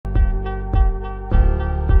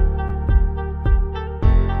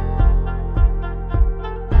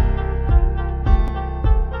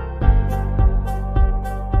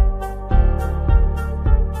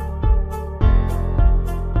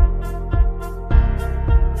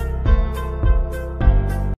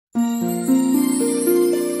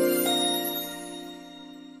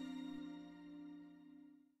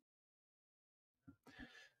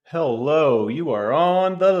Hello, you are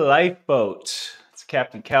on the lifeboat. It's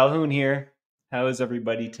Captain Calhoun here. How is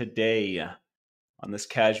everybody today on this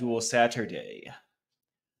casual Saturday?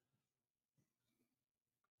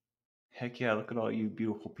 Heck yeah, look at all you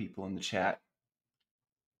beautiful people in the chat.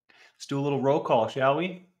 Let's do a little roll call, shall we?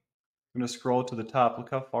 I'm going to scroll to the top.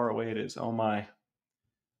 Look how far away it is. Oh my.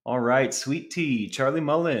 All right, Sweet Tea, Charlie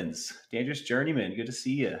Mullins, Dangerous Journeyman, good to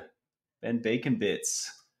see you. Ben Bacon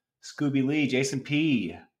Bits, Scooby Lee, Jason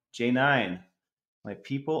P, J9. My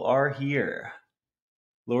people are here.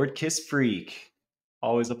 Lord Kiss Freak.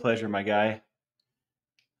 Always a pleasure, my guy.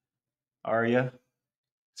 Arya.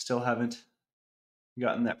 Still haven't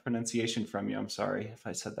gotten that pronunciation from you. I'm sorry if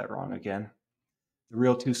I said that wrong again. The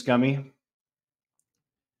Real Too Scummy.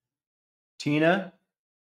 Tina.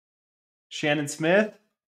 Shannon Smith.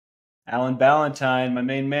 Alan Ballantyne, my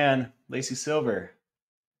main man. Lacey Silver.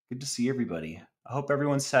 Good to see everybody. I hope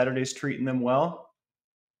everyone's Saturday's treating them well.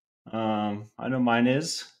 I know mine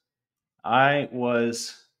is. I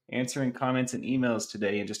was answering comments and emails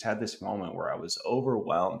today and just had this moment where I was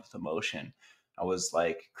overwhelmed with emotion. I was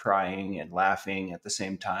like crying and laughing at the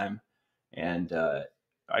same time, and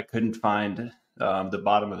I couldn't find the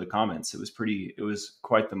bottom of the comments. It was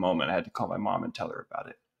quite the moment. I had to call my mom and tell her about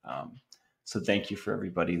it. So thank you for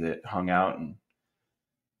everybody that hung out and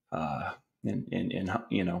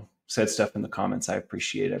you know, said stuff in the comments. I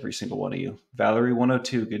appreciate every single one of you. Valerie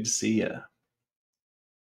 102, good to see you.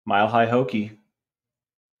 Mile High Hokey.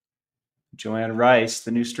 Joanne Rice,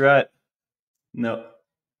 the new strut. No,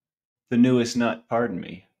 the newest nut, pardon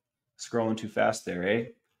me. Scrolling too fast there, eh?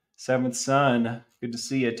 Seventh Son, good to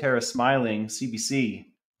see you. Tara Smiling, CBC.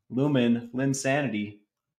 Lumen, Lynn Sanity.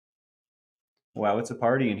 Wow, it's a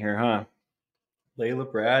party in here, huh? Layla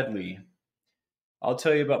Bradley. I'll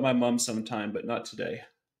tell you about my mom sometime, but not today.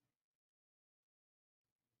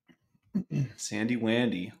 Sandy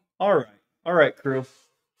Wandy. All right, crew.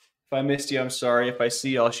 If I missed you, I'm sorry. If I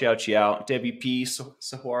see you, I'll shout you out. Debbie P,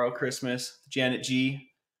 Sahuaro Christmas, Janet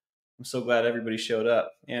G. I'm so glad everybody showed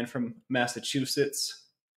up. And from Massachusetts.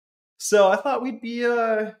 So I thought we'd be,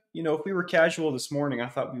 if we were casual this morning, I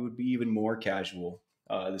thought we would be even more casual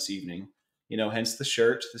this evening. Hence the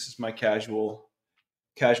shirt. This is my casual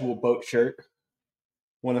boat shirt.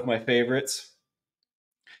 One of my favorites.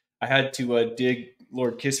 I had to dig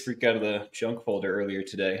Lord Kiss Freak out of the junk folder earlier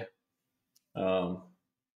today.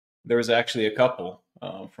 There was actually a couple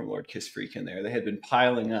from Lord Kiss Freak in there. They had been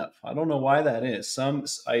piling up. I don't know why that is.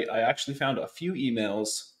 I actually found a few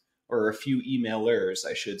emails, or a few emailers,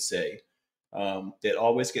 I should say, that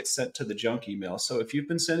always get sent to the junk email. So if you've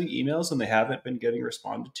been sending emails and they haven't been getting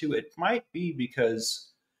responded to, it might be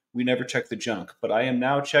because we never check the junk. But I am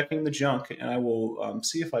now checking the junk, and I will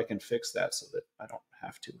see if I can fix that so that I don't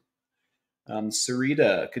have to.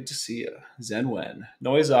 Sarita, good to see you. Zenwen,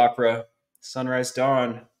 Noise Opera, Sunrise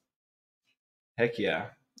Dawn. Heck yeah.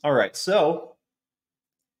 All right, so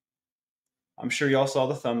I'm sure y'all saw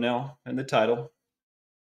the thumbnail and the title.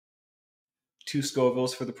 2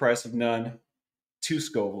 Scovilles for the price of none. 2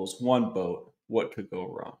 Scovilles, 1 boat. What could go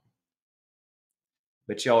wrong?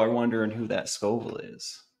 But y'all are wondering who that Scoville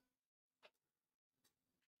is.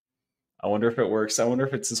 I wonder if it works. I wonder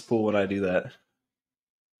if it's as cool when I do that.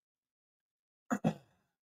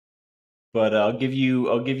 But I'll give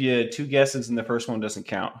you 2 guesses, and the first one doesn't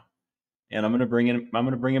count. And I'm gonna bring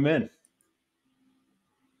him in.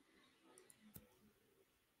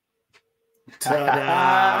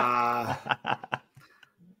 Ta-da!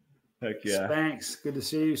 Heck yeah. Thanks. Good to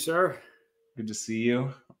see you, sir. Good to see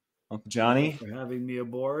you, Uncle Johnny. Thanks for having me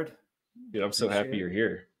aboard. Dude, I'm so happy you're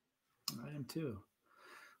here. I am too.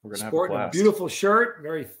 We're gonna Sporting have a a blast. beautiful shirt,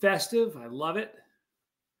 very festive. I love it.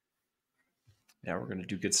 Yeah, we're gonna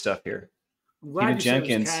do good stuff here. I'm glad you said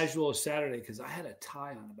it was casual Saturday, because I had a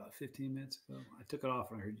tie on about 15 minutes ago. I took it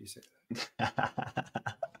off when I heard you say that.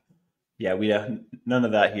 Yeah, we have none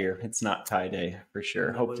of that here. It's not tie day for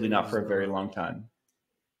sure. Hopefully not for a very long time.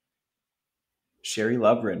 Sherry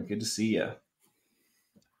Lubrin, good to see you.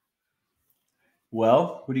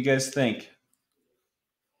 Well, what do you guys think?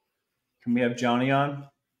 Can we have Johnny on?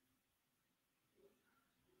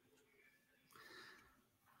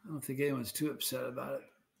 I don't think anyone's too upset about it.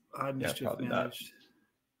 I mischief managed.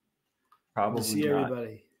 Probably good to see not.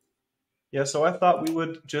 Everybody. Yeah, so I thought we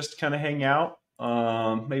would just kind of hang out,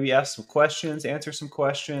 maybe ask some questions, answer some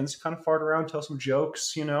questions, kind of fart around, tell some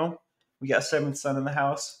jokes. We got Seventh Son in the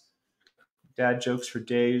house. Dad jokes for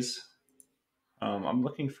days. I'm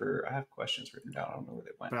looking for. I have questions written down. I don't know where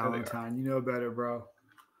they went. Valentine, you know better, bro.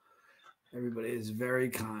 Everybody is very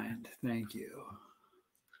kind. Thank you.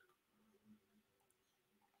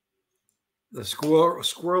 The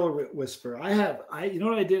squirrel whisperer. You know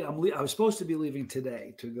what I did? I was supposed to be leaving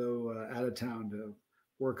today to go out of town to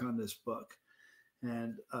work on this book,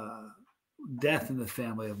 and death in the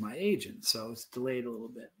family of my agent, so it's delayed a little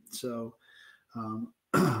bit. So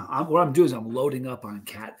what I'm doing is I'm loading up on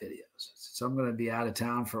cat videos. So I'm going to be out of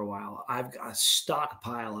town for a while. I've got a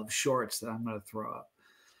stockpile of shorts that I'm going to throw up.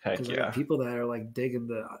 Heck yeah. I got people that are like digging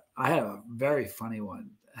I had a very funny one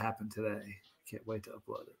happen today. Can't wait to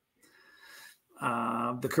upload it.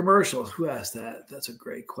 The commercial. Who asked that? That's a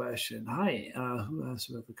great question. Hi. Who asked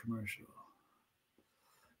about the commercial?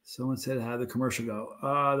 Someone said, how did the commercial go?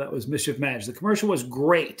 That was Mischief Managed. The commercial was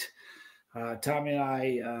great. Tommy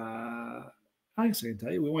and I guess I can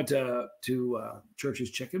tell you, we went to Church's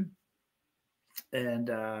Chicken and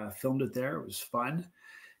filmed it there. It was fun.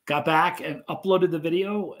 Got back and uploaded the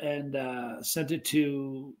video and sent it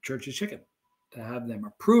to Church's Chicken to have them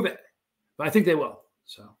approve it. But I think they will.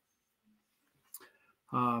 So,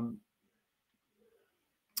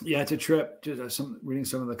 yeah, it's a trip. Just reading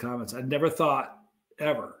some of the comments. I never thought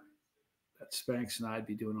ever that Spanx and I'd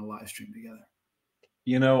be doing a live stream together.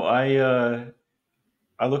 You know, I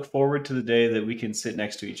look forward to the day that we can sit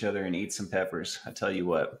next to each other and eat some peppers. I tell you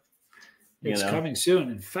what. It's coming soon.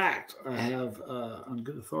 In fact, I have on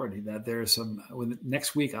good authority that there's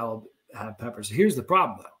next week I'll have peppers. Here's the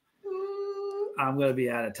problem, though. I'm going to be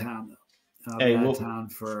out of town, though. I'll be out of town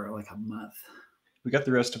for like a month. We got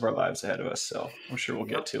the rest of our lives ahead of us, so I'm sure we'll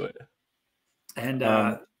get to it. And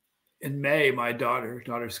in May, my daughter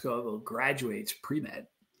Scovilles, graduates pre-med.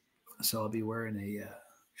 So I'll be wearing a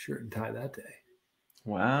shirt and tie that day.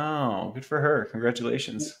 Wow. Good for her.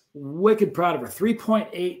 Congratulations. Wicked proud of her.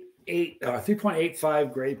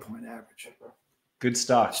 3.85 grade point average. Good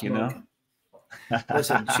stock, Smoking.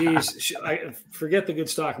 Listen, I forget the good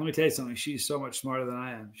stock. Let me tell you something. She's so much smarter than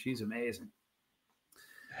I am. She's amazing.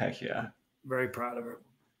 Heck yeah. Very proud of her.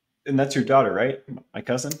 And that's your daughter, right? My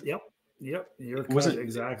cousin? Yep. Your cousin,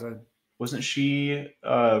 exactly. Wasn't she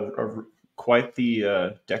quite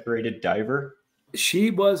the decorated diver?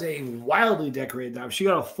 She was a wildly decorated diver. She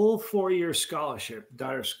got a full 4-year scholarship.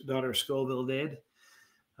 Daughter Scoville did.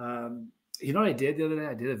 You know what I did the other day?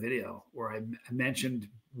 I did a video where I mentioned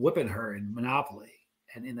whipping her in Monopoly.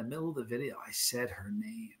 And in the middle of the video, I said her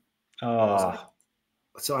name. Oh.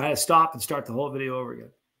 So I had to stop and start the whole video over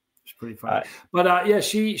again. It's pretty funny. But yeah,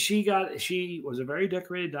 she was a very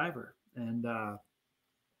decorated diver. And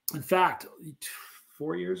in fact,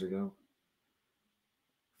 4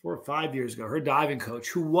 or 5 years ago, her diving coach,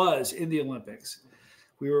 who was in the Olympics,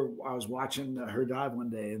 I was watching her dive one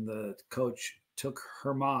day, and the coach took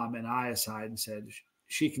her mom and I aside and said,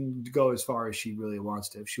 she can go as far as she really wants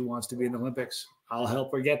to. If she wants to be in the Olympics, I'll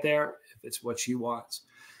help her get there if it's what she wants.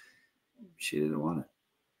 She didn't want it.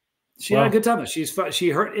 She had a good time.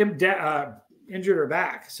 She injured her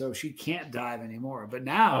back, so she can't dive anymore. But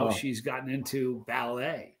now she's gotten into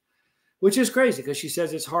ballet, which is crazy because she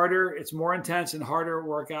says it's harder, it's more intense and harder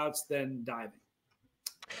workouts than diving.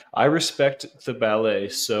 I respect the ballet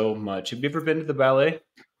so much. Have you ever been to the ballet?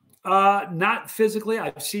 Not physically.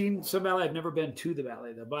 I've seen some ballet. I've never been to the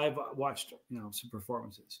ballet though, but I've watched, some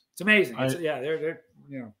performances. It's amazing. They're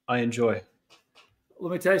I enjoy.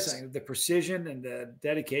 Let me tell you something. The precision and the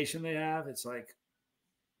dedication they have, it's like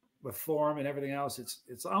the form and everything else.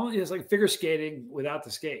 It's like figure skating without the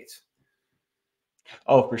skates.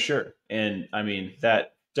 Oh, for sure. And I mean,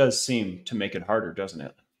 that does seem to make it harder, doesn't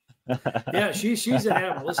it? Yeah, she's an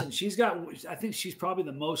animal. Listen, I think she's probably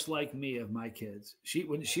the most like me of my kids. She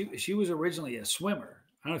was originally a swimmer.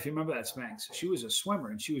 I don't know if you remember that, Spanx. She was a swimmer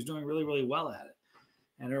and she was doing really, really well at it.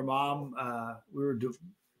 And her mom, we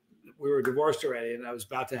were divorced already, and I was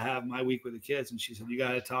about to have my week with the kids. And she said, "You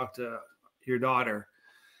got to talk to your daughter."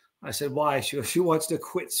 I said, "Why?" She goes, "She wants to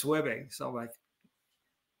quit swimming." So I'm like,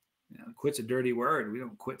 quit's a dirty word. We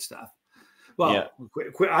don't quit stuff. Well, yeah.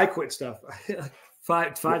 I quit stuff.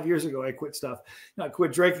 Five years ago, I quit stuff. I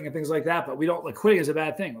quit drinking and things like that. But we don't like quitting is a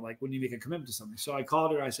bad thing. Like when you make a commitment to something. So I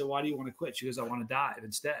called her. I said, "Why do you want to quit?" She goes, "I want to dive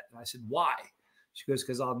instead." And I said, "Why?" She goes,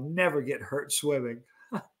 "Because I'll never get hurt swimming."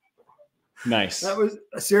 Nice. That was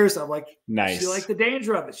serious. I'm like, nice. She liked the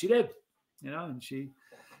danger of it. She did, and she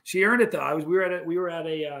earned it though. We were at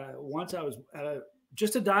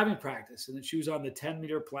just a diving practice, and then she was on the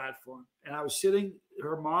 10-meter platform, and I was sitting.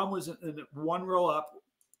 Her mom was in one row up,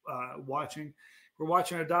 watching. We're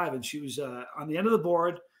watching her dive, and she was on the end of the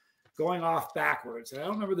board, going off backwards. And I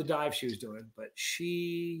don't remember the dive she was doing, but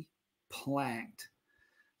she planked.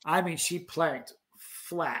 I mean, she planked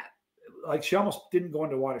flat. Like she almost didn't go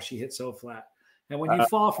underwater. She hit so flat. And when you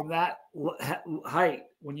fall from that height,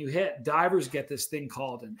 when you hit, divers get this thing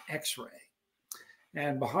called an X-ray.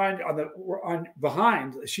 and behind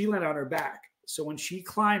she landed on her back. So when she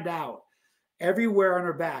climbed out, everywhere on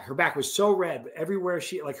her back was so red, but everywhere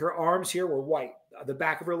like her arms here were white. The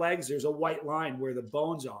back of her legs, there's a white line where the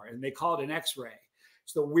bones are, and they call it an X-ray.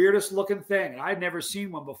 It's the weirdest looking thing. And I'd never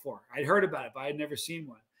seen one before. I'd heard about it, but I'd never seen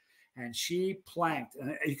one. And she planked,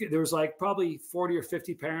 and there was like probably 40 or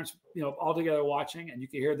 50 parents, all together watching, and you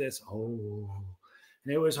could hear this, oh,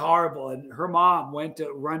 and it was horrible. And her mom went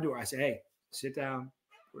to run to her. I said, hey, sit down.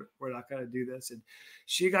 We're not going to do this. And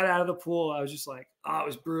she got out of the pool. I was just like, oh, it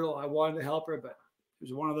was brutal. I wanted to help her, but it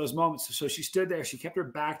was one of those moments. So she stood there. She kept her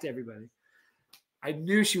back to everybody. I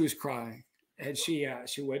knew she was crying, and she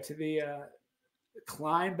went to the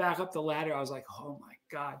climbed back up the ladder. I was like, oh my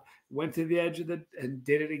God. Went to the edge of and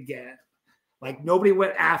did it again. Like nobody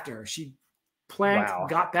went after her. She planked,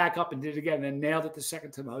 got back up and did it again, and then nailed it the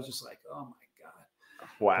second time. I was just like, oh my God.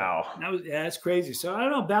 Wow. That's crazy. So I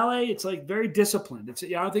don't know, ballet, it's like very disciplined. I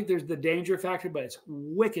don't think there's the danger factor, but it's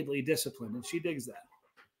wickedly disciplined, and she digs that.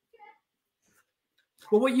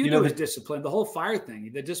 Well, what you do is discipline. The whole fire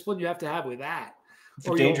thing, the discipline you have to have with that.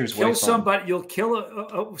 Or you'll kill somebody. You'll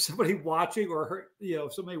kill somebody watching, or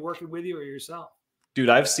hurt, somebody working with you, or yourself. Dude,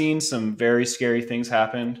 I've seen some very scary things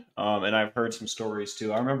happen, and I've heard some stories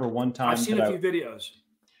too. I remember one time I've seen a few videos.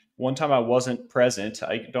 One time I wasn't present.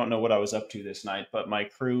 I don't know what I was up to this night, but my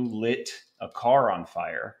crew lit a car on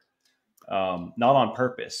fire, not on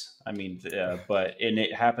purpose. I mean, but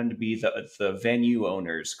it happened to be the venue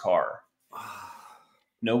owner's car.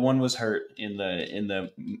 No one was hurt in the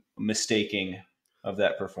mistaking of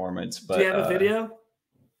that performance. But do you have a video?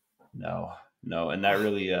 No, and that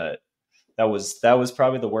really that was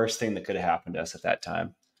probably the worst thing that could have happened to us at that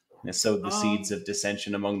time. And it sowed the seeds of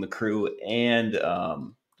dissension among the crew, and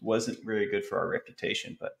wasn't very good for our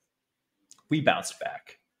reputation. But we bounced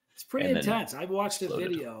back. It's pretty intense. I've watched a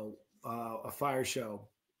video, a fire show,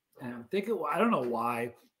 and I don't know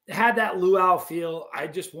why. It had that luau feel. I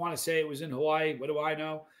just want to say it was in Hawaii. What do I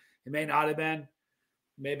know? It may not have been.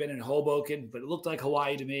 It may have been in Hoboken, but it looked like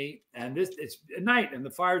Hawaii to me. And it's at night, and the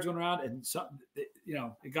fire's going around, and something,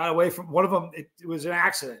 it got away from one of them. It was an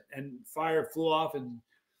accident, and fire flew off, and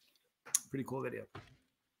pretty cool video.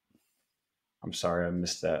 I'm sorry, I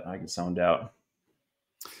missed that. I can sound out.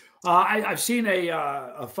 I've seen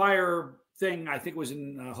a fire thing. I think it was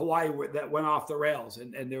in Hawaii that went off the rails,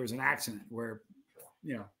 and there was an accident where,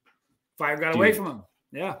 fire got away from them.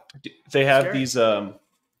 Yeah. They have these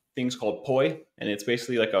things called poi, and it's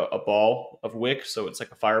basically like a ball of wick. So it's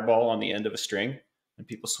like a fireball on the end of a string, and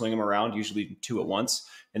people swing them around, usually two at once.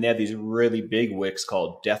 And they have these really big wicks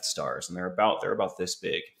called Death Stars, and they're about this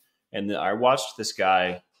big. And I watched this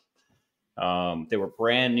guy. They were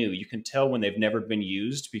brand new. You can tell when they've never been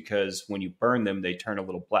used, because when you burn them, they turn a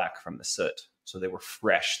little black from the soot. So they were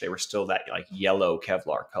fresh. They were still that like yellow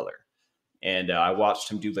Kevlar color. And I watched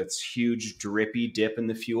him do this huge drippy dip in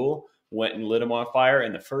the fuel, went and lit him on fire.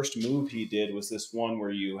 And the first move he did was this one where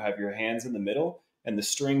you have your hands in the middle and the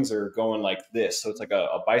strings are going like this. So it's like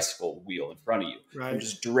a bicycle wheel in front of you. Right. And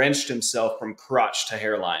just drenched himself from crotch to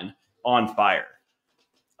hairline on fire.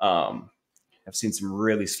 I've seen some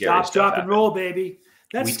really scary stuff. Stop, drop, and roll, baby.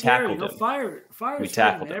 That's scary. Tackled him. Fire we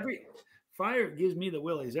tackled him. Fire gives me the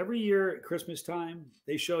willies. Every year at Christmas time,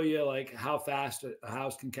 they show you like how fast a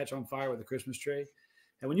house can catch on fire with a Christmas tree.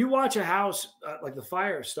 And when you watch a house like the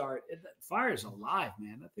fire start, fire is alive,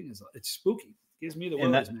 man. That thing it's spooky. It gives me the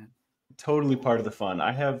willies, man. Totally part of the fun.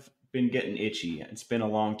 I have been getting itchy. It's been a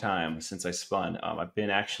long time since I spun. I've been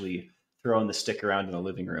actually throwing the stick around in the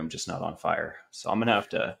living room, just not on fire. So I'm gonna have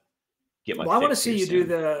to get my. Well, I want to see you do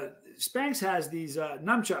the. Spanx has these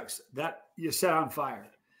nunchucks that you set on fire.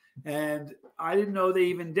 And I didn't know they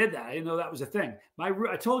even did that. I didn't know that was a thing.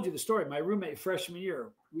 I told you the story. My roommate freshman year,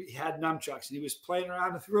 we had nunchucks, and he was playing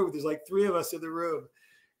around the room. There's like three of us in the room,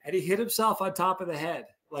 and he hit himself on top of the head,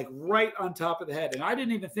 like right on top of the head. And I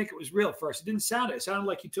didn't even think it was real at first. It didn't sound it. It sounded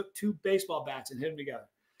like he took two baseball bats and hit them together.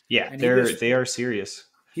 Yeah, they are serious.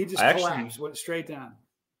 He just collapsed, went straight down.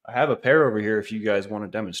 I have a pair over here if you guys want a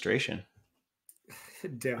demonstration.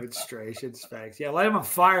 Demonstrations, Spanx. Yeah, light them on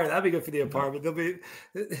fire. That'd be good for the apartment.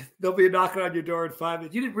 They'll be knocking on your door in 5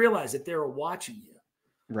 minutes. You didn't realize that they were watching you,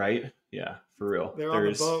 right? Yeah, for real. They're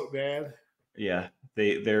on the boat, man. Yeah,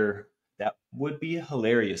 they're that would be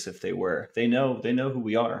hilarious if they were. They know who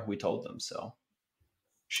we are. We told them so.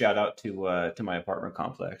 Shout out to my apartment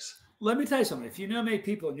complex. Let me tell you something. If you know many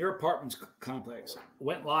people in your apartment complex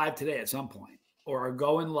went live today at some point, or are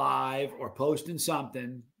going live, or posting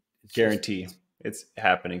something, guarantee. It's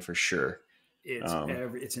happening for sure. It's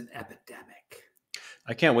an epidemic.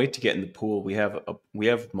 I can't wait to get in the pool. We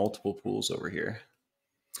have multiple pools over here.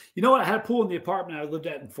 You know what? I had a pool in the apartment I lived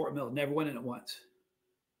at in Fort Mill. Never went in it once.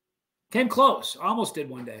 Came close. Almost did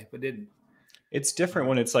one day, but didn't. It's different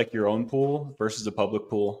when it's like your own pool versus a public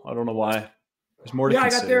pool. I don't know why. There's more to Yeah, I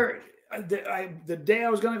got consider. there the day I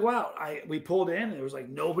was going to go out. We pulled in. And there was like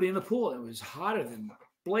nobody in the pool. It was hotter than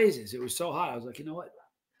blazes. It was so hot. I was like, you know what?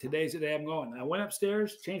 Today's the day I'm going. I went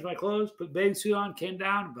upstairs, changed my clothes, put a bathing suit on, came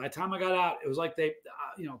down. By the time I got out, it was like it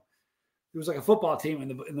was like a football team in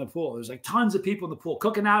the pool. There was like tons of people in the pool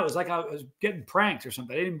cooking out. It was like I was getting pranked or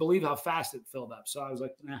something. I didn't believe how fast it filled up. So I was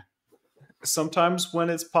like, nah. Sometimes when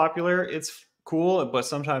it's popular, it's cool, but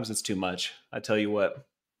sometimes it's too much. I tell you what.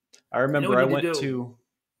 I remember I went to.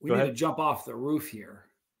 We need to jump off the roof here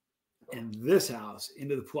in this house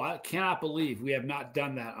into the pool. I cannot believe we have not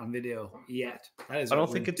done that on video yet. That is a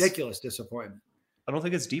ridiculous disappointment. I don't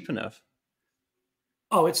think it's deep enough.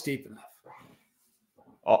 Oh, it's deep enough.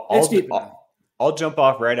 It's deep enough. I'll jump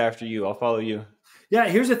off right after you. I'll follow you. Yeah,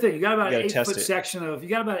 here's the thing. You got about an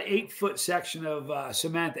 8-foot section of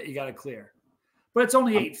cement that you got to clear. But it's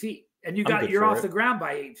only 8 feet. And you're off the ground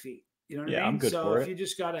by 8 feet. You know what I mean? I'm good so for if you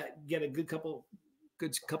just got to get a couple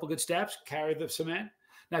good steps, carry the cement.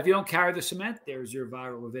 Now, if you don't carry the cement, there's your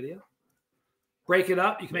viral video. Break it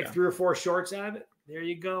up. You can make 3 or 4 shorts out of it. There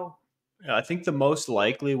you go. Yeah, I think the most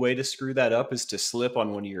likely way to screw that up is to slip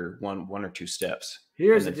on one of your one or two steps.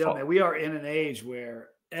 Here's the deal, man. We are in an age where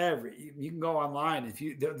you can go online.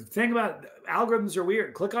 The thing about algorithms are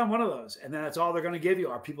weird. Click on one of those, and then that's all they're going to give you.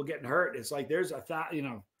 Are people getting hurt? It's like there's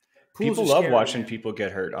people love watching people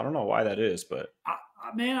get hurt. I don't know why that is, but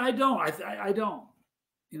man, I don't. I don't.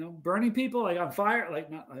 Burning people like on fire,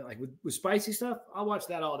 like with spicy stuff. I'll watch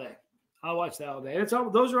that all day. And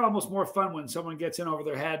those are almost more fun when someone gets in over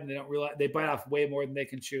their head and they don't realize they bite off way more than they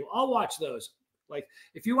can chew. I'll watch those. Like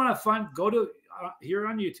if you want to have fun, go to here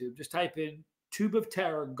on YouTube. Just type in "Tube of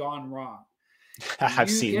Terror Gone Wrong." I've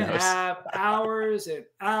seen those. You can have hours and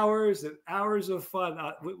hours and hours of fun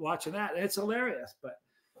watching that, and it's hilarious. But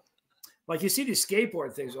like you see these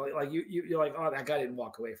skateboard things, like you're like, oh, that guy didn't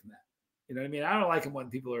walk away from that. You know what I mean? I don't like them when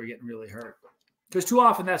people are getting really hurt. Because too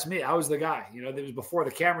often that's me. I was the guy. That was before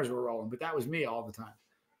the cameras were rolling, but that was me all the time.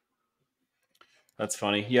 That's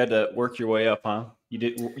funny. You had to work your way up, huh?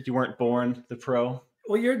 You weren't born the pro.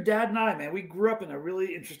 Well, your dad and I, man, we grew up in a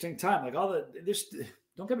really interesting time. Like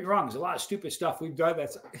don't get me wrong, there's a lot of stupid stuff we've done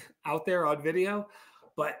that's out there on video,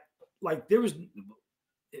 but like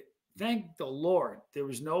thank the Lord, there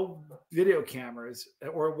was no video cameras,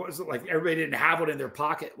 or was it like everybody didn't have one in their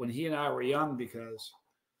pocket when he and I were young, because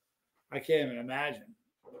I can't even imagine.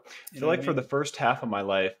 I feel like for the first half of my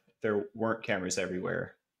life, there weren't cameras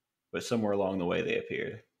everywhere, but somewhere along the way they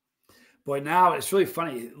appeared. Boy, now it's really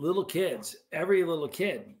funny. Every little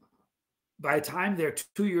kid, by the time they're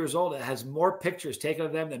 2 years old, it has more pictures taken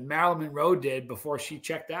of them than Marilyn Monroe did before she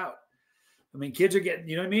checked out. I mean, kids are getting,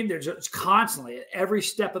 you know what I mean? There's just constantly, at every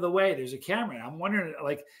step of the way, there's a camera. And I'm wondering,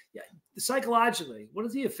 psychologically, what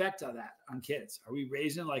is the effect of that on kids? Are we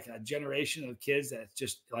raising like a generation of kids that's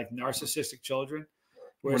just like narcissistic children,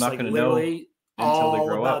 where it's like literally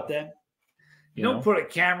all about them? You don't put a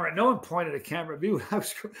camera. No one pointed a camera at me.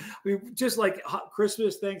 We just like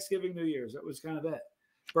Christmas, Thanksgiving, New Year's. That was kind of it.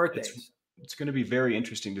 Birthdays. It's going to be very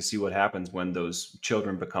interesting to see what happens when those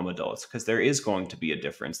children become adults, because there is going to be a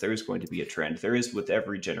difference. There is going to be a trend. There is with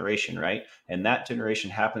every generation, right? And that generation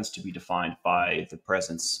happens to be defined by the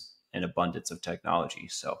presence and abundance of technology.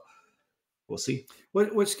 So we'll see.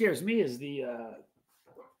 What scares me is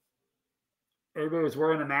everybody was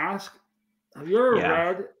wearing a mask. Have you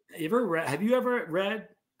ever read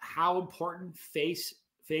how important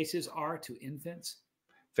faces are to infants?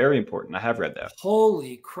 Very important. I have read that.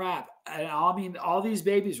 Holy crap. And I mean, all these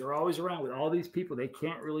babies are always around with all these people. They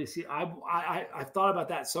can't really see. I've thought about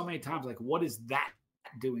that so many times. Like, what is that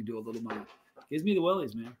doing to a little mind? Gives me the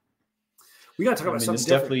willies, man. We got to talk about something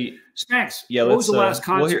different. Spanx, yeah, what was the last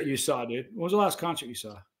concert you saw, dude? What was the last concert you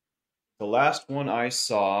saw? The last one I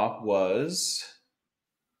saw was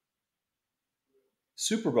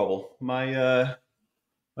Super Bubble, my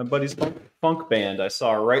buddy's funk band. I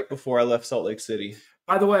saw right before I left Salt Lake City.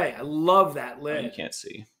 By the way, I love that lid. You can't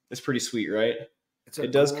see. It's pretty sweet, right?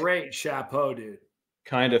 It does great chapeau, dude.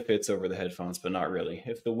 Kind of fits over the headphones, but not really.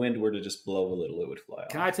 If the wind were to just blow a little, it would fly off.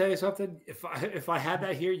 Can I tell you something? If I had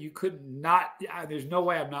that here, you could not. There's no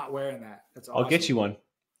way I'm not wearing that. That's awesome. I'll get you one.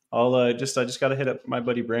 I just got to hit up my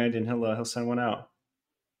buddy Brandon. He'll send one out.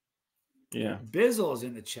 Yeah. Bizzle is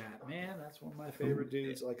in the chat, man. That's one of my favorite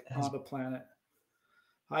dudes, like on the planet.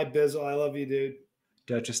 Hi, Bizzle. I love you, dude.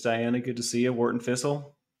 Duchess Diana, good to see you. Wharton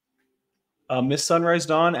Fissel. Miss Sunrise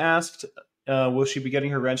Dawn asked, Will she be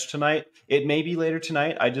getting her wrench tonight? It may be later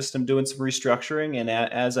tonight. I just am doing some restructuring, and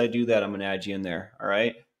as I do that, I'm going to add you in there. All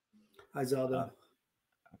right. Hi, Zelda.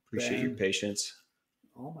 Appreciate your patience.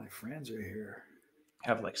 All my friends are here. I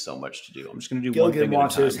have like so much to do. I'm just going to do Gilligan one thing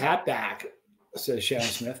wants at a time. his hat back, says Shannon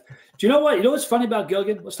Smith. Do you know what? You know what's funny about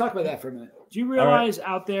Gilligan? Let's talk about that for a minute. Do you realize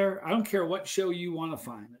out there, I don't care what show you want to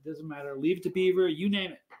find. It doesn't matter. Leave It to Beaver, you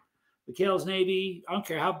name it. McHale's Navy, I don't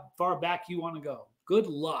care how far back you want to go. Good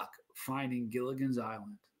luck finding Gilligan's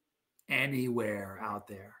Island anywhere out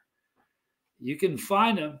there. You can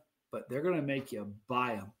find them, but they're going to make you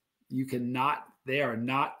buy them. You cannot, they are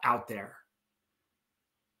not out there.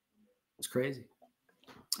 It's crazy.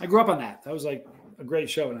 I grew up on that. That was like a great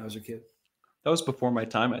show when I was a kid. That was before my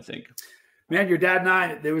time, I think. Man, your dad and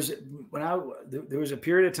I, there was a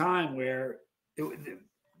period of time where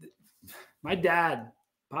my dad,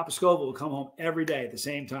 Papa Scovilles, would come home every day at the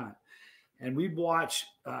same time. And we'd watch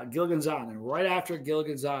Gilligan's Island. And right after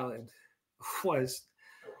Gilligan's Island was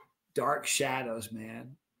Dark Shadows,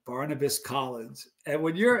 man. Barnabas Collins. And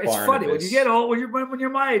when you're, it's funny, when you get old, when you're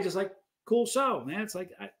my age, it's like, cool show, man. It's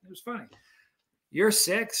like, it was funny. You're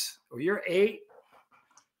 6 or you're 8.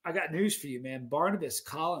 I got news for you, man. Barnabas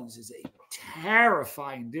Collins is a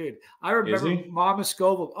terrifying dude. I remember Mama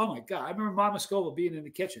Scovilles. Oh my God. I remember Mama Scovilles being in the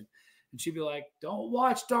kitchen and she'd be like, don't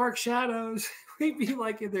watch Dark Shadows. We'd be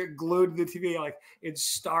like in there glued to the TV, like in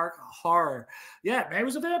stark horror. Yeah, man, it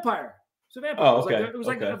was a vampire. It was a vampire. Oh, okay. It was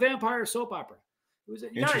like a vampire soap opera. It was,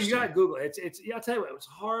 you got to Google it. Yeah, I'll tell you what, it was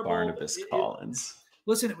horrible. Barnabas Collins.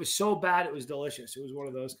 Listen, it was so bad, it was delicious. It was one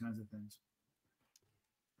of those kinds of things.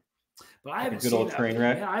 But I haven't seen train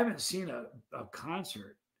wreck. I haven't seen a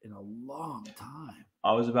concert in a long time.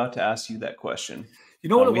 I was about to ask you that question. You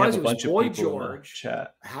know what it was? It was Boy George,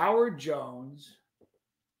 Howard Jones.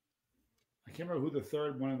 I can't remember who the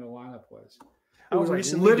third one in the lineup was. How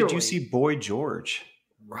recently did you see Boy George?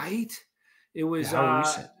 Right? It was how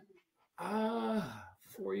recent?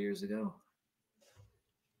 4 years ago.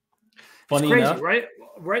 Funny it's crazy, enough, right?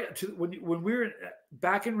 Right to when we were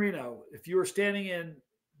back in Reno, if you were standing in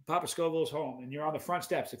Papa Scovilles' home and you're on the front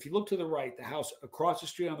steps, if you look to the right, the house across the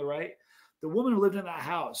street on the right, the woman who lived in that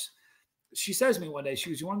house, she says to me one day, she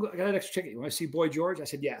goes, "You want to go? I got an extra ticket. You want to see Boy George?" I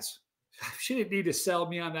said, "Yes." She didn't need to sell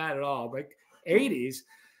me on that at all. Like 80s,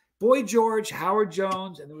 Boy George, Howard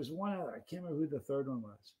Jones, and there was one other. I can't remember who the third one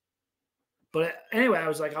was. But anyway, I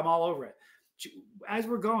was like, I'm all over it. As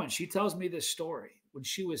we're going, she tells me this story. When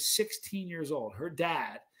she was 16 years old, her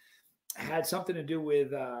dad had something to do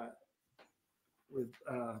with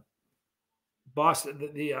Boston,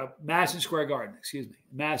 the Madison Square Garden,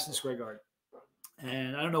 Madison Square Garden.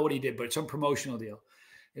 And I don't know what he did, but some promotional deal.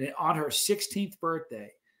 And on her 16th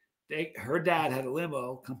birthday, her dad had a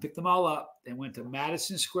limo come pick them all up. They went to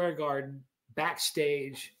Madison Square Garden.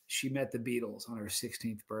 Backstage, she met the Beatles on her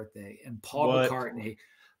 16th birthday. And Paul McCartney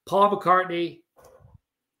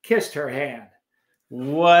kissed her hand.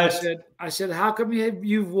 What? I said, how come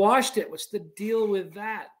you've washed it? What's the deal with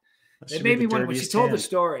that? It made me wonder. When she told the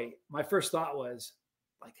story, my first thought was,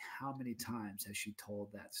 like, how many times has she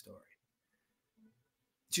told that story?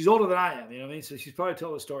 She's older than I am, you know what I mean? So she's probably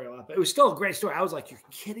told the story a lot, but it was still a great story. I was like, you're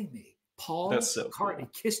kidding me. Paul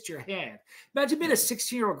McCartney kissed your hand. Imagine being a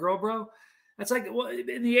 16-year-old girl, bro. That's like, well,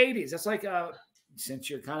 in the 80s, that's like, since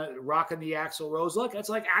you're kind of rocking the Axl Rose look, that's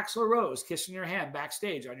like Axl Rose kissing your hand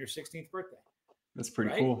backstage on your 16th birthday. That's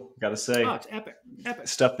pretty cool. Gotta say. Oh, it's epic. Epic.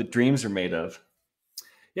 Stuff that dreams are made of.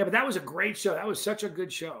 Yeah, but that was a great show. That was such a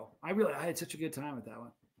good show. I had such a good time with that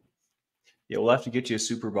one. Yeah, we'll have to get you a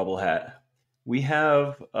Super Bubble hat. We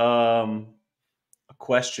have a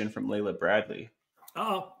question from Layla Bradley.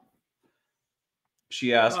 Uh-oh.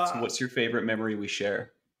 She asks, what's your favorite memory we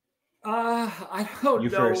share? I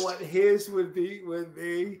don't know what his would be,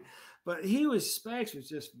 but Spanx was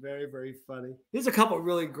just very, very funny. There's a couple of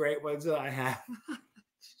really great ones that I have.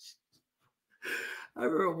 I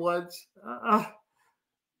remember once,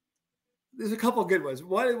 there's a couple of good ones.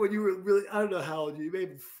 One, when you were really, I don't know how old you,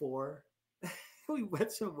 maybe 4. We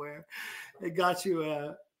went somewhere and got you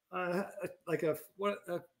a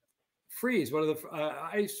freeze, one of the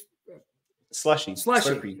ice slushy.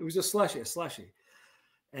 It was a slushy.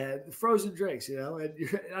 And frozen drinks, you know, and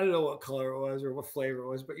I don't know what color it was or what flavor it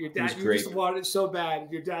was, but your dad, you just wanted it so bad.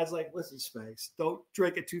 And your dad's like, listen, Spanx, don't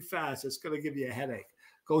drink it too fast. It's going to give you a headache.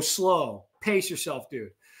 Go slow. Pace yourself,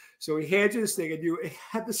 dude. So he hands you this thing and you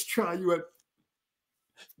had this straw. You went.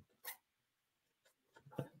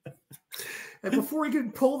 And before you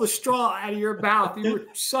could pull the straw out of your mouth, you were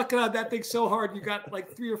sucking on that thing so hard, you got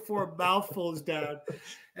like 3 or 4 mouthfuls down.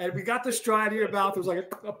 And we got the straw out of your mouth. It was like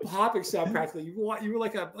a popping sound practically. You were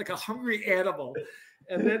like a hungry animal.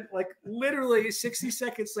 And then like literally 60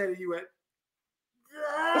 seconds later, you went,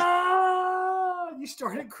 ah! You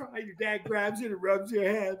started crying. Your dad grabs it and rubs your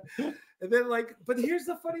head. And then like, but here's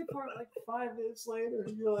the funny part, like 5 minutes later,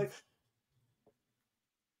 you're like,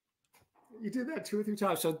 you did that 2 or 3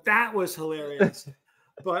 times. So that was hilarious.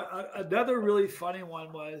 But another really funny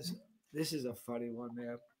one was, this is a funny one,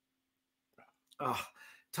 man.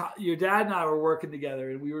 Your dad and I were working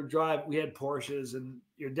together, and we were driving. We had Porsches, and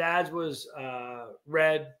your dad's was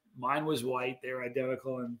red, mine was white. They were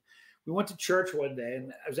identical. And we went to church one day, and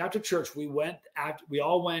it was after church. We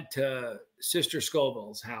all went to Sister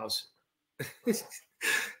Scovilles' house.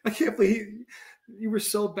 I can't believe you were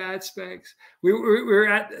so bad, Spanks. We were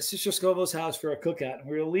at Sister Scovilles' house for a cookout, and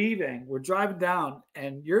we were leaving. We're driving down,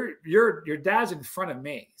 and your dad's in front of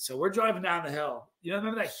me. So we're driving down the hill. You know,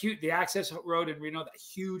 remember the access road in Reno, that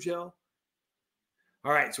huge hill?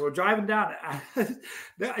 All right, so we're driving down.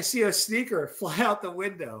 I see a sneaker fly out the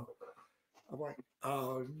window. I'm like,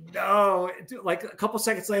 oh no. Like a couple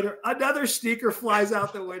seconds later, another sneaker flies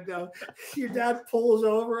out the window. Your dad pulls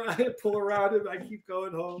over. I pull around him. I keep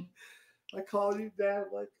going home. I called you, Dad.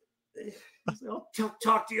 Like, I'll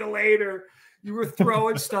talk to you later. You were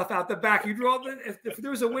throwing stuff out the back. You drove it. If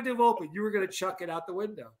there was a window open, you were going to chuck it out the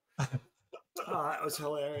window. Oh, that was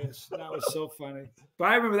hilarious. That was so funny. But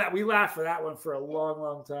I remember that. We laughed for that one for a long,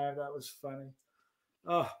 long time. That was funny.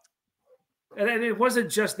 Oh, and it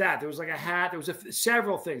wasn't just that. There was like a hat. There was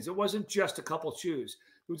several things. It wasn't just a couple shoes.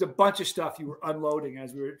 There was a bunch of stuff you were unloading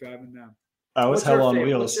as we were driving down. I was hell on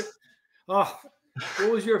wheels.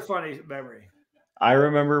 What was your funny memory? I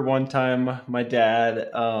remember one time my dad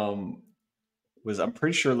was, I'm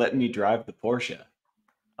pretty sure, letting me drive the Porsche.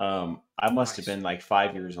 I must have been like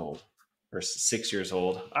 5 years old or 6 years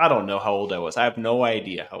old. I don't know how old I was. I have no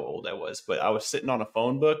idea how old I was, but I was sitting on a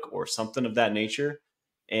phone book or something of that nature.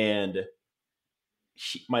 And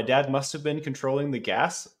my dad must have been controlling the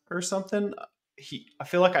gas or something. I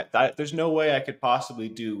feel like there's no way I could possibly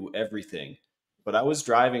do everything, but I was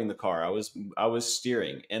driving the car. I was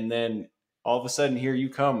steering, and then all of a sudden, here you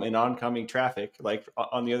come in oncoming traffic, like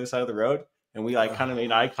on the other side of the road, and we like kind of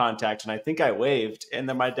made eye contact, and I think I waved, and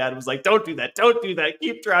then my dad was like, "Don't do that! Don't do that!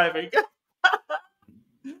 Keep driving."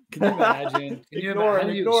 Can you imagine? Ignore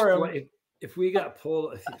him. If we got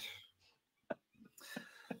pulled?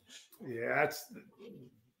 Yeah, that's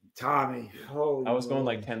Tommy. Oh, I was going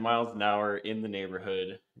like 10 miles an hour in the neighborhood.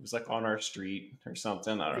 It was like on our street or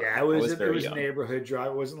something. I don't know. Yeah, it was a neighborhood drive.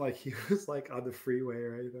 It wasn't like he was like on the freeway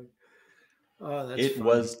or anything. Oh, that's funny.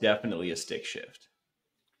 Was definitely a stick shift.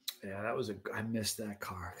 Yeah, I missed that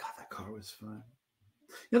car. God, that car was fun.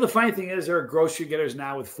 You know, the funny thing is, there are grocery getters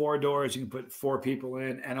now with 4 doors. You can put 4 people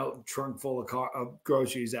in, and a trunk full of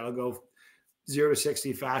groceries that'll go 0 to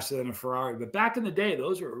 60 faster than a Ferrari. But back in the day,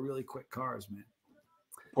 those were really quick cars, man.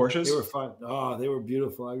 Porsches? They were fun. Oh, they were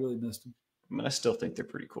beautiful. I really missed them. I mean, I still think they're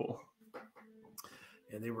pretty cool.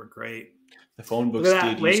 Yeah, they were great. The phone books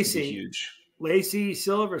did used to be huge. Lacey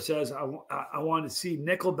Silver says, I want to see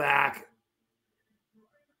Nickelback.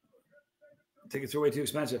 Tickets are way too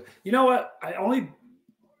expensive. You know what? I only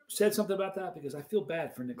said something about that because I feel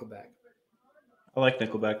bad for Nickelback. I like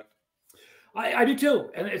Nickelback. I do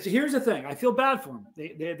too. And here's the thing. I feel bad for them.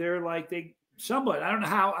 They're like, somebody, I don't know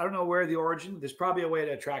how, I don't know where the origin, there's probably a way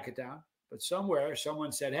to track it down, but somewhere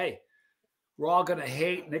someone said, hey, we're all going to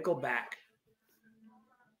hate Nickelback.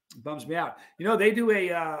 It bums me out. You know, they do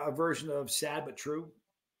a version of Sad But True.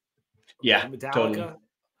 Yeah, Metallica. Totally.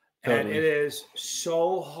 And it is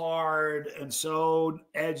so hard and so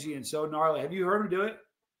edgy and so gnarly. Have you heard them do it?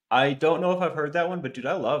 I don't know if I've heard that one, but dude,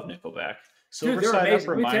 I love Nickelback. Silver Side Up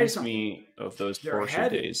reminds me of those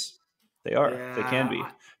Porsche days. They are. Yeah, they can be.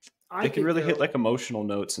 They can really hit like emotional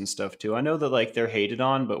notes and stuff too. I know that like they're hated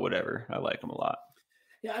on, but whatever. I like them a lot.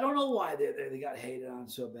 Yeah, I don't know why they got hated on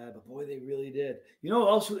so bad, but boy, they really did. You know,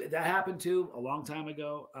 also that happened to a long time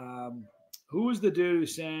ago. Who was the dude who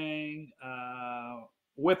sang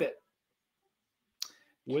 "Whip It"?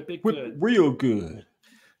 Whip it good, real good.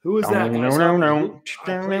 Who was that? I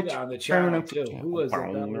played that on the channel too. Who was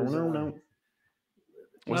that?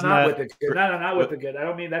 Not Whip It Good. No, not Whip It Good. I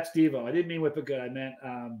don't mean that's Devo. I didn't mean Whip It Good. I meant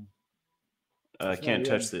Can't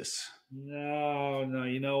Touch This. No.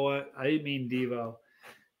 You know what? I didn't mean Devo.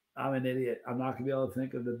 I'm an idiot. I'm not gonna be able to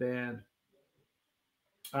think of the band.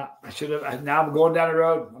 I should have. Now I'm going down the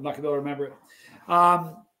road. I'm not gonna be able to remember it.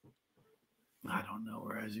 I don't know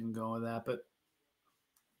where I was even going with that, but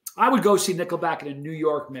I would go see Nickelback in a New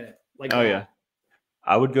York minute. Like, yeah,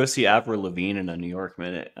 I would go see Avril Lavigne in a New York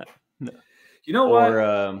minute. You know what?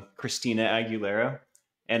 Or Christina Aguilera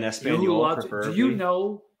and Espanol, preferably. Do you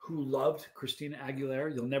know who loved Christina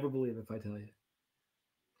Aguilera? You'll never believe it if I tell you.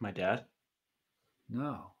 My dad.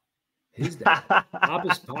 No, his dad.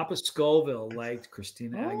 Papa Scoville liked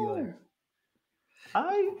Christina Aguilera.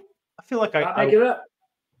 Oh, I feel like Not make it up.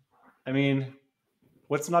 I mean,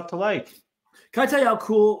 what's not to like? Can I tell you how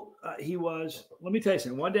cool he was? Let me tell you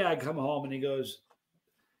something. One day I come home and he goes,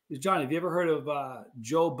 Johnny, have you ever heard of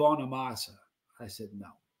Joe Bonamassa? I said, no.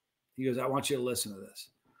 He goes, I want you to listen to this.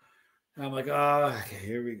 And I'm like, oh, okay,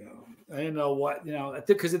 here we go. I didn't know what,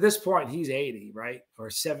 because at this point he's 80, right? Or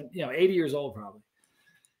 80 years old probably.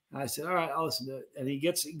 And I said, all right, I'll listen to it. And he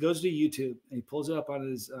goes to YouTube and he pulls it up on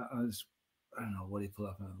his, I don't know what he pulled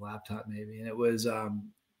up on a laptop maybe. And it was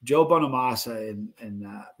Joe Bonamassa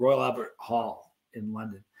in Royal Albert Hall in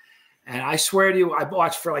London. And I swear to you, I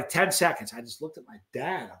watched for like 10 seconds. I just looked at my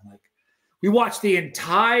dad. I'm like, we watched the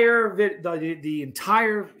entire the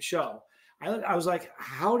entire show. I was like,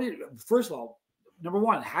 first of all, number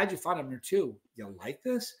one, how'd you find him? Number two, you like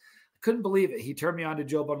this? I couldn't believe it. He turned me on to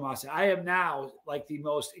Joe Bonamassa. I am now like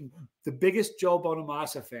the biggest Joe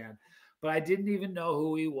Bonamassa fan, but I didn't even know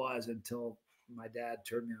who he was until my dad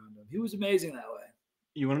turned me on to him. He was amazing that way.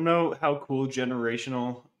 You want to know how cool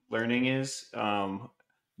generational learning is?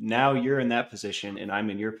 Now you're in that position and I'm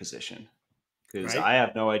in your position because Right? I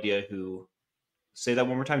have no idea who. Say that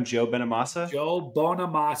one more time. Joe Bonamassa. Joe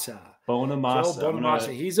Bonamassa. Bonamassa. Joe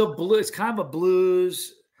Bonamassa. He's a blues. It's kind of a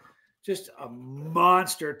blues, just a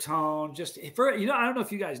monster tone. I don't know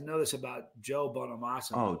if you guys know this about Joe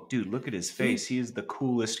Bonamassa. Oh, dude, look at his face. He is the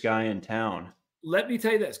coolest guy in town. Let me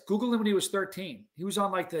tell you this. Google him when he was 13. He was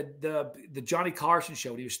on like the Johnny Carson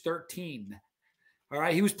show when he was 13. All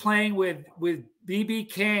right. He was playing with B.B.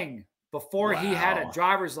 King before he had a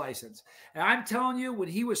driver's license. And I'm telling you, when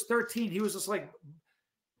he was 13, he was just like.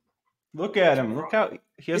 Look at him. Look how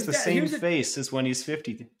he has the same face as when he's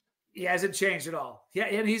 50. He hasn't changed at all. Yeah,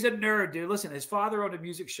 and he's a nerd, dude. Listen, his father owned a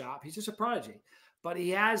music shop. He's just a prodigy. But he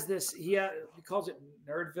has this, he calls it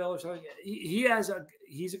Nerdville or something.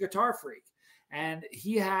 He's a guitar freak. And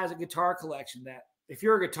he has a guitar collection that if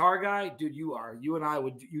you're a guitar guy, dude, you and I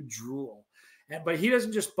you drool. But he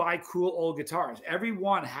doesn't just buy cool old guitars. Every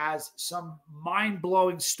one has some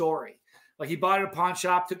mind-blowing story. Like he bought it at a pawn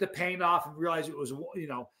shop, took the paint off and realized it was,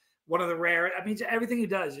 one of the rare. I mean, everything he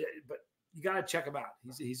does, but you got to check him out.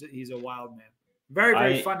 He's a wild man. Very,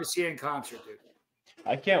 very fun to see in concert, dude.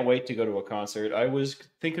 I can't wait to go to a concert. I was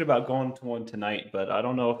thinking about going to one tonight, but I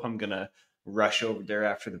don't know if I'm going to rush over there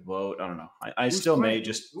after the vote. I don't know. I still may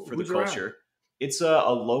just for the culture. Around? It's a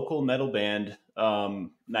local metal band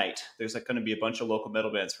night. There's going to be a bunch of local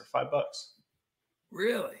metal bands for $5.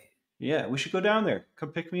 Really? Yeah, we should go down there. Come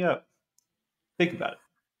pick me up. Think about it.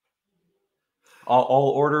 I'll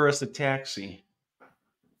order us a taxi.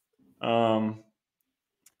 We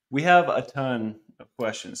have a ton of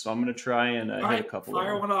questions, so I'm going to try and hit a couple.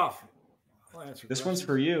 Fire one off. This one's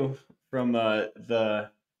for you from the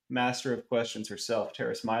master of questions herself,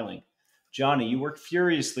 Tara Smiling. Johnny, you work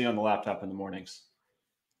furiously on the laptop in the mornings.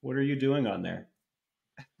 What are you doing on there?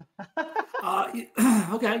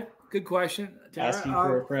 Okay, good question, Tara. Asking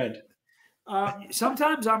for a friend.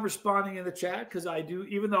 Sometimes I'm responding in the chat because I do,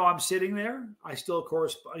 even though I'm sitting there, I still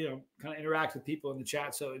correspond, kind of interact with people in the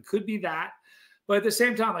chat. So it could be that, but at the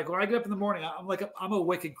same time, like when I get up in the morning, I'm a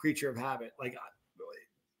wicked creature of habit. Like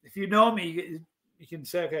if you know me, you can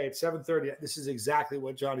say, okay, it's 7:30. This is exactly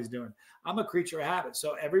what Johnny's doing. I'm a creature of habit.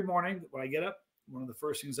 So every morning when I get up, one of the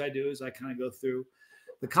first things I do is I kind of go through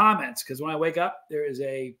the comments because when I wake up, there is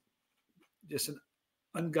just an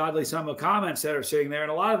ungodly sum of comments that are sitting there,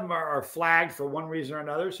 and a lot of them are flagged for one reason or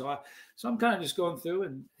another. So I'm kind of just going through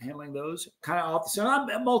and handling those kind of. So I'm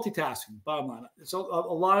multitasking. Bottom line, it's a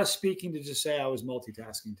lot of speaking to just say I was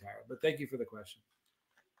multitasking, Tara. But thank you for the question.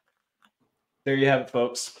 There you have it,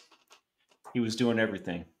 folks. He was doing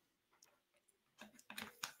everything.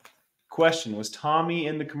 Question: was Tommy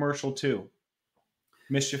in the commercial too?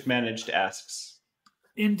 Mischief Managed asks.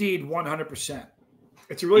 Indeed, 100%.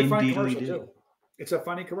 It's a really funny commercial too. It's a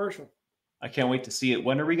funny commercial. I can't wait to see it.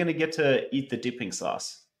 When are we going to get to eat the dipping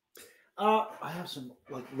sauce? I have some,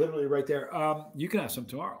 like literally right there. You can have some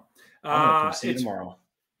tomorrow. I'm going to come see you tomorrow.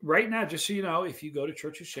 Right now, just so you know, if you go to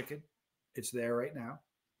Church's Chicken, it's there right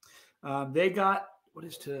now. They got, what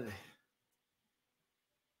is today?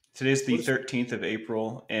 Today's the 13th of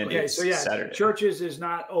April, and it's Saturday. Church's is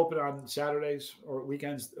not open on Saturdays or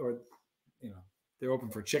weekends, or they're open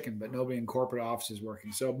for chicken, but nobody in corporate office is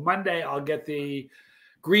working. So Monday, I'll get the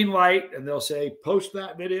green light, and they'll say, post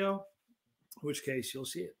that video, in which case you'll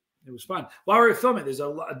see it. It was fun. While we were filming, there's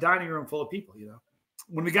a dining room full of people,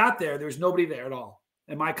 When we got there, there was nobody there at all.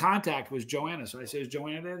 And my contact was Joanna. So I said, is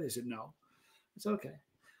Joanna there? They said, no. It's okay.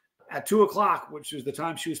 at 2:00, which was the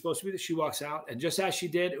time she was supposed to be there, she walks out, and just as she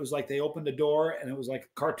did, it was like they opened the door, and it was like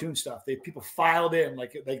cartoon stuff. People filed in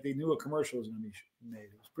like they knew a commercial was going to be made.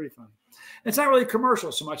 It was pretty funny. It's not really a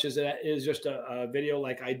commercial so much as it is just a video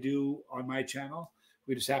like I do on my channel.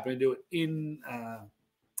 We just happen to do it in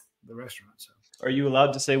the restaurant. So, Are you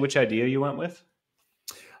allowed to say which idea you went with?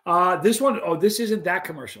 this one, this isn't that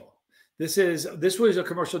commercial. This was a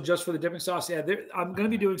commercial just for the dipping sauce. Yeah, I'm going to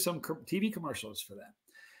be doing some TV commercials for that.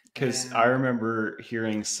 Because I remember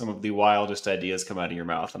hearing some of the wildest ideas come out of your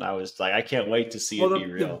mouth, and I was like, I can't wait to see it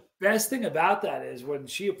be real. The best thing about that is when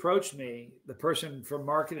she approached me, the person from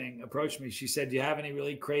marketing approached me. She said, "Do you have any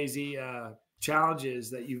really crazy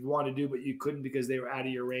challenges that you want to do, but you couldn't because they were out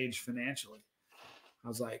of your range financially?" I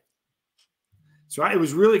was like, so it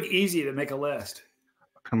was really easy to make a list.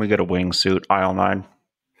 Can we get a wingsuit, aisle 9?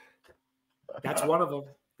 That's one of them.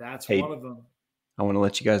 That's one of them. I want to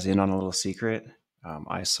let you guys in on a little secret.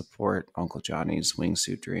 I support Uncle Johnny's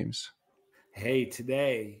wingsuit dreams. Hey,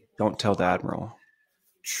 today. Don't tell the Admiral.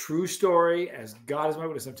 True story, as God is my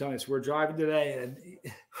witness, I'm telling you. So we're driving today, and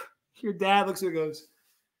your dad looks at me and goes,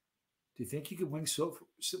 "Do you think you could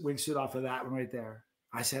wingsuit off of that one right there?"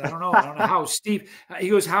 I said, "I don't know. I don't know how steep." He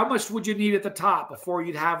goes, "How much would you need at the top before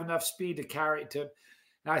you'd have enough speed to carry it to?"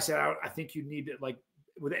 And I said, I think you need it like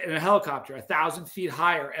in a helicopter, 1,000 feet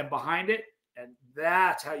higher and behind it, and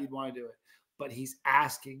that's how you'd want to do it. But he's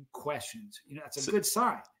asking questions. That's a good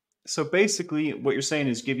sign. So basically what you're saying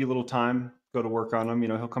is give you a little time, go to work on him,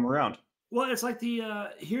 he'll come around. Well, it's like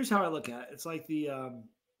here's how I look at it. It's like the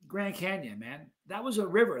Grand Canyon, man. That was a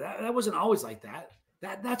river. That wasn't always like that.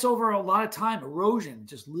 That's over a lot of time, erosion,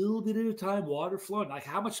 just a little bit at a time, water flowing. Like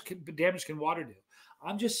how much damage can water do?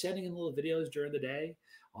 I'm just sending in little videos during the day.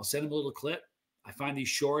 I'll send him a little clip. I find these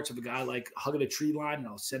shorts of a guy like hugging a tree line, and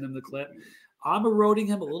I'll send him the clip. I'm eroding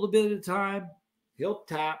him a little bit at a time. He'll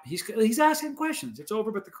tap. He's asking questions. It's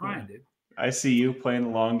over but the crying, dude. I see you playing the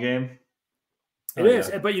long game. It is.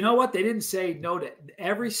 Yeah. But you know what? They didn't say no to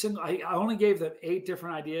every single. I only gave them 8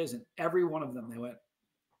 different ideas, and every one of them they went.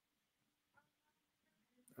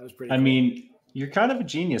 That was pretty cool. I mean, you're kind of a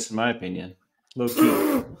genius in my opinion. Low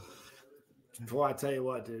key. Boy, I tell you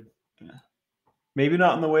what, dude. Yeah. Maybe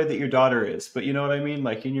not in the way that your daughter is, but you know what I mean?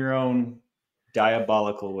 Like in your own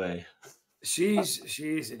diabolical way. She's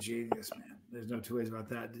a genius, man. There's no two ways about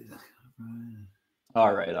that, dude.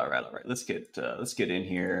 All right. Let's get in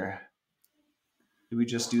here. Did we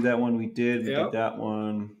just do that one? We did. We did that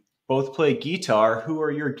one. Both play guitar. Who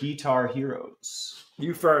are your guitar heroes?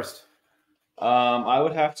 You first. I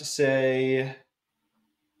would have to say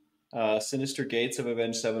Sinister Gates of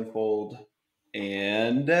Avenged Sevenfold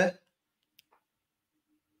and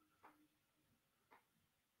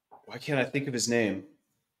why can't I think of his name?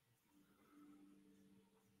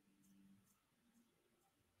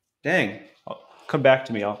 Dang. Come back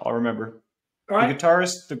to me. I'll remember. All right. The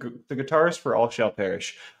guitarist for All Shall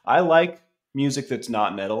Perish. I like music that's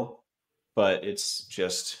not metal, but it's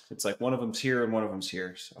like one of them's here and one of them's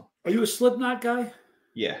here. So, are you a Slipknot guy?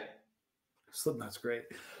 Yeah. Slipknot's great.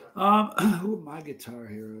 Who are my guitar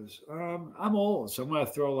heroes? I'm old, so I'm gonna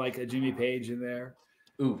throw like a Jimmy Page in there.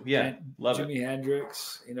 Ooh, yeah, love Jimi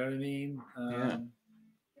Hendrix. You know what I mean? Yeah.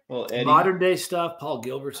 Well, Eddie. Modern day stuff. Paul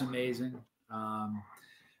Gilbert's amazing.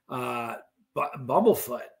 But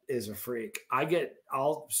Bumblefoot is a freak.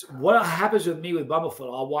 What happens with me with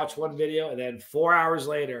Bumblefoot? I'll watch one video and then 4 hours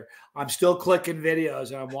later, I'm still clicking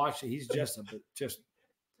videos and I'm watching. He's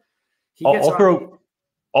I'll throw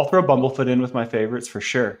Bumblefoot in with my favorites for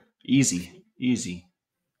sure. Easy.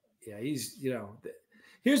 Yeah, he's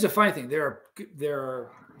here's the funny thing. There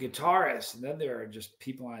are guitarists, and then there are just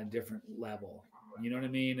people on a different level. You know what I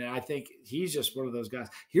mean? And I think he's just one of those guys.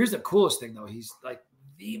 Here's the coolest thing, though. He's like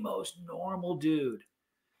the most normal dude,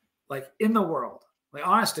 like in the world. Like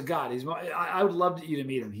honest to God, I would love you to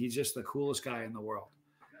meet him. He's just the coolest guy in the world,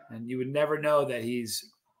 and you would never know that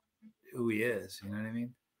he's who he is. You know what I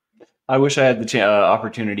mean? I wish I had the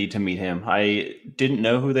opportunity to meet him. I didn't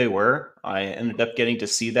know who they were. I ended up getting to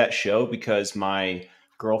see that show because my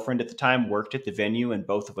girlfriend at the time worked at the venue and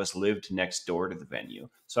both of us lived next door to the venue.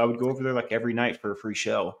 So I would go over there like every night for a free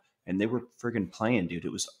show, and they were friggin' playing, dude.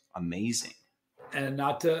 It was amazing. And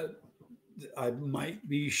I might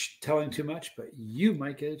be telling too much, but you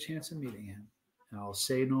might get a chance of meeting him. And I'll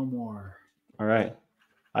say no more. All right.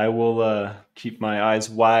 I will keep my eyes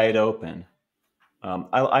wide open.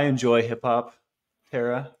 I enjoy hip hop,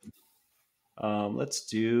 Tara. Let's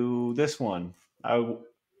do this one. I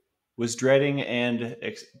was dreading and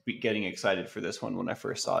getting excited for this one when I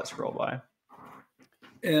first saw it scroll by.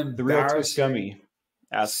 The Real Twist Gummy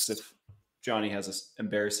asks if Johnny has an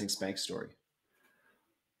embarrassing spank story.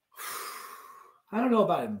 I don't know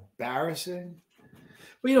about embarrassing.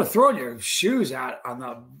 Well, throwing your shoes out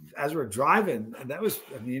as we're driving, and that was,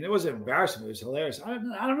 I mean, it wasn't embarrassing. It was hilarious. I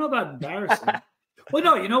don't know about embarrassing. Well,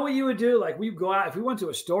 no, you know what you would do? Like we'd go out, if we went to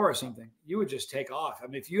a store or something, you would just take off. I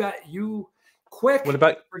mean, if you quick. What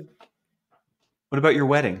about your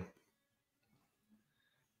wedding?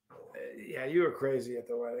 Yeah, you were crazy at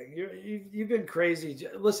the wedding. You've been crazy.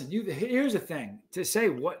 Listen, here's the thing to say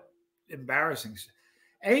what embarrassing.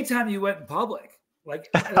 Anytime you went in public, like,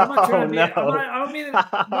 and I'm not trying to be. I don't mean it. No.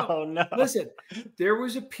 Oh no. Listen, there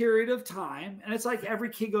was a period of time, and it's like every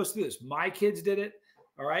kid goes through this. My kids did it,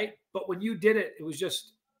 all right. But when you did it, it was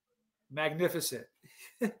just magnificent.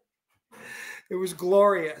 It was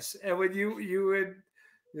glorious, and when you would.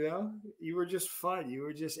 You were just fun. You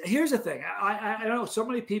were just. Here's the thing. I know so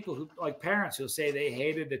many people who, like parents, who'll say they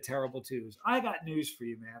hated the terrible twos. I got news for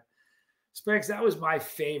you, man. Spanks, that was my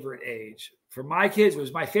favorite age for my kids. It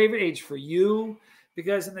was my favorite age for you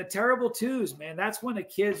because in the terrible twos, man, that's when the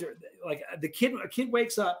kids are like a kid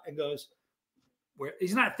wakes up and goes, "Where?"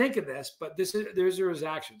 He's not thinking this, but there's his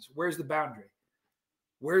actions. Where's the boundary?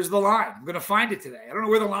 Where's the line? I'm going to find it today. I don't know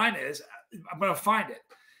where the line is. I'm going to find it.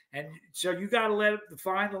 And so you got to let him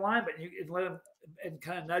find the line, but you let him and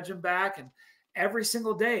kind of nudge him back. And every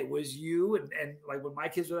single day was you. And like when my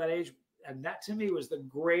kids were that age, and that to me was the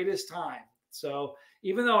greatest time. So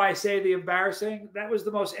even though I say the embarrassing, that was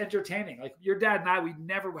the most entertaining. Like your dad and I, we'd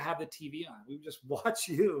never have the TV on. We would just watch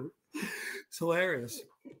you. It's hilarious.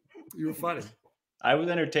 You were funny. I was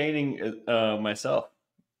entertaining myself.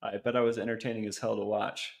 I bet I was entertaining as hell to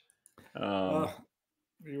watch.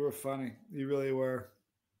 You were funny. You really were.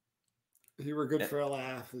 You were good for a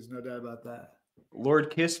laugh. There's no doubt about that. Lord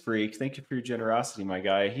Kiss Freak, thank you for your generosity, my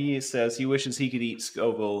guy. He says he wishes he could eat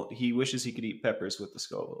Scoville. He wishes he could eat peppers with the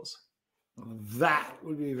Scovilles. That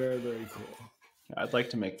would be very, very cool. I'd like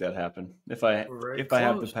to make that happen if I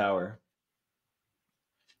have the power.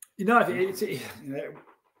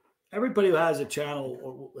 Everybody who has a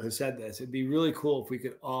channel has said this. It'd be really cool if we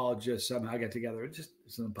could all just somehow get together.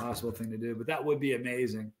 It's an impossible thing to do, but that would be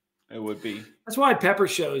amazing. It would be. That's why pepper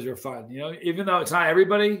shows are fun. Even though it's not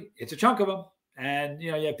everybody, it's a chunk of them. And,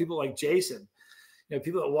 you have people like Jason,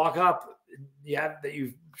 people that walk up, that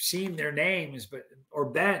you've seen their names, or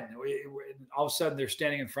Ben, and all of a sudden they're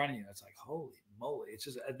standing in front of you. It's like, holy moly.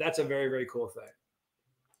 That's a very, very cool thing.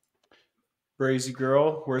 Brazy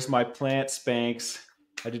girl, where's my plant, Spanks?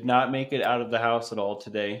 I did not make it out of the house at all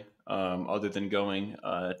today, other than going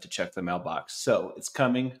to check the mailbox. So it's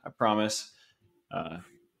coming, I promise.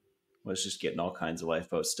 Was just getting all kinds of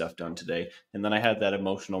lifeboat stuff done today. And then I had that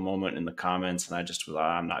emotional moment in the comments and I just was,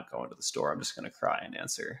 I'm not going to the store. I'm just going to cry and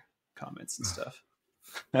answer comments and stuff.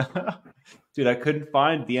 Dude, I couldn't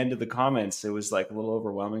find the end of the comments. It was like a little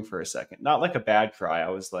overwhelming for a second. Not like a bad cry. I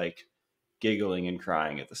was like giggling and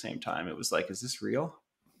crying at the same time. It was like, is this real?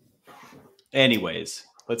 Anyways,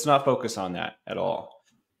 let's not focus on that at all.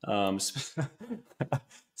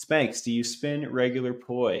 Spanks, do you spin regular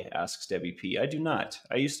poi? Asks Debbie P. I do not.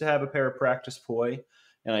 I used to have a pair of practice poi,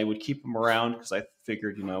 and I would keep them around because I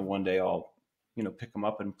figured, one day I'll, pick them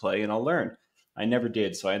up and play and I'll learn. I never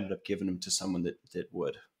did, so I ended up giving them to someone that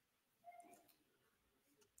would.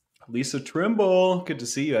 Lisa Trimble, good to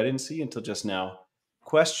see you. I didn't see you until just now.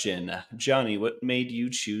 Question, Johnny, what made you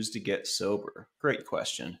choose to get sober? Great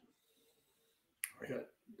question. I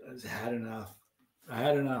had enough.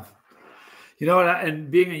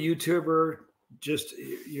 And being a YouTuber, just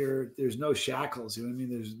there's no shackles. You know what I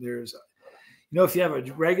mean? There's if you have a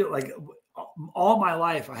regular, like all my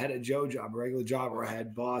life, I had a a regular job where I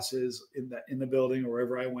had bosses in the building or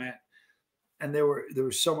wherever I went, and there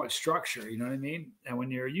was so much structure. You know what I mean? And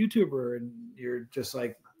when you're a YouTuber and you're just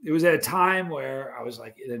like, it was at a time where I was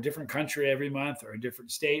like in a different country every month or a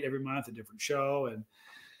different state every month, a different show, and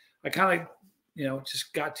I kind of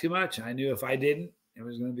just got too much. And I knew if I didn't, it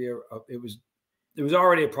was going to be it was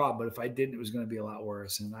already a problem, but if I didn't, it was going to be a lot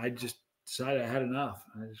worse. And I just decided I had enough.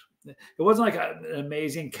 It wasn't like an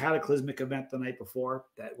amazing cataclysmic event the night before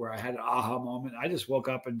where I had an aha moment. I just woke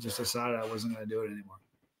up and just decided I wasn't going to do it anymore.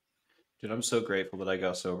 Dude, I'm so grateful that I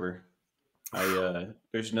got sober.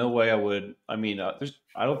 There's no way I would. I mean,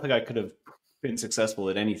 I don't think I could have been successful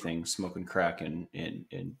at anything, smoking crack and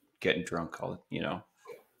getting drunk.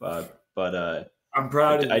 But I'm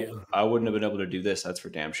proud of you. I wouldn't have been able to do this. That's for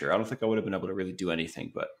damn sure. I don't think I would have been able to really do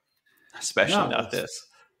anything, but especially not this.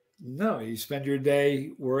 No, you spend your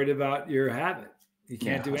day worried about your habit. You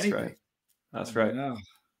can't do anything. Right. That's right. I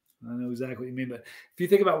know exactly what you mean. But if you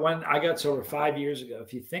think about when I got sober 5 years ago,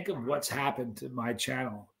 if you think of what's happened to my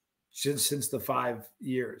channel since the 5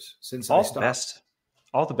 years since I stopped,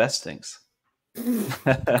 all the best things.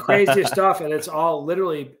 the craziest stuff, and it's all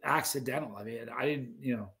literally accidental. I mean, I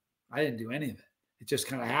didn't do any of it. It just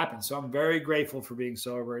kind of happened. So I'm very grateful for being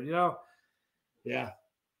sober. And, yeah.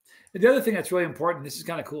 And the other thing that's really important, this is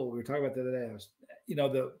kind of cool. We were talking about the other day.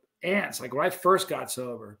 The ants, like when I first got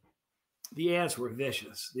sober, the ants were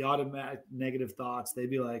vicious. The automatic negative thoughts, they'd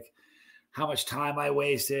be like, how much time I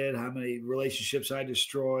wasted, how many relationships I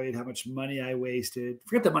destroyed, how much money I wasted.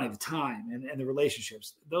 Forget the money, the time and the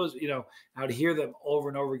relationships. Those, I would hear them over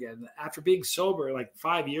and over again. After being sober like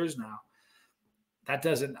 5 years now, I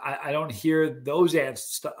don't hear those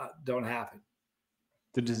ants don't happen.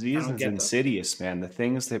 The disease is insidious, man. The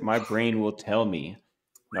things that my brain will tell me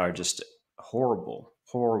are just horrible,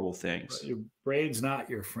 horrible things. But your brain's not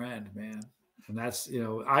your friend, man. And that's,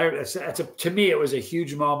 to me, it was a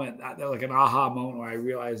huge moment, like an aha moment where I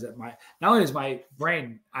realized that not only is my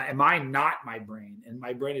brain, am I not my brain, and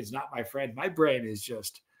my brain is not my friend. My brain is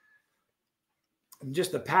just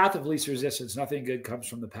the path of least resistance. Nothing good comes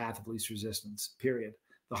from the path of least resistance, period.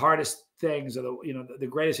 The hardest things are the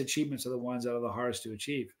greatest achievements are the ones that are the hardest to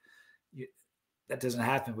achieve. That doesn't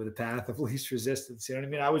happen with the path of least resistance. You know what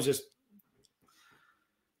I mean? I was just,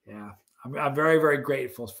 I'm very, very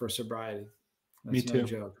grateful for sobriety. That's Me too. No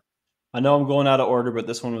joke. I know I'm going out of order, but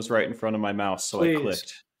this one was right in front of my mouse, so Please. I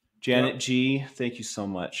clicked. Janet G, thank you so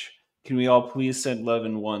much. Can we all please send love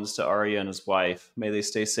and ones to Arya and his wife? May they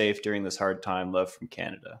stay safe during this hard time. Love from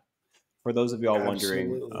Canada. For those of y'all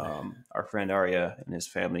wondering, our friend Arya and his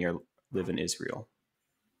family live in Israel.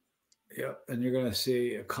 Yep, and you're going to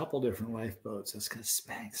see a couple different lifeboats. That's because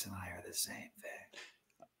Spanx and I are the same thing.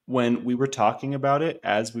 When we were talking about it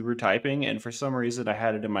as we were typing, and for some reason I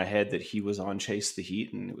had it in my head that he was on Chase the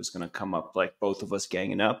Heat and it was going to come up like both of us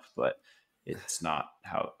ganging up, but it's not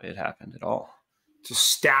how it happened at all.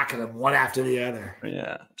 Just stacking them one after the other.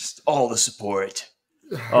 Yeah, just all the support.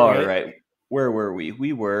 All right. Where were we?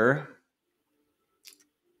 We were...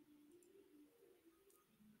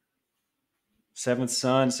 Seventh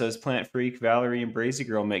Son says, Plant Freak, Valerie, and Brazy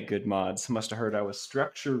Girl make good mods. Must have heard I was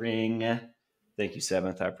structuring. Thank you,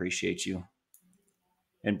 Seventh. I appreciate you.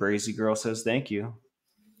 And Brazy Girl says, thank you.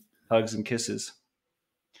 Hugs and kisses.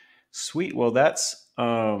 Sweet. Well, that's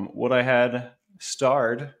what I had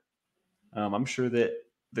starred. I'm sure that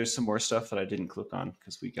there's some more stuff that I didn't click on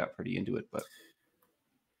because we got pretty into it, but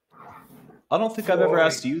I don't think I've ever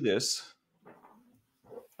asked you this.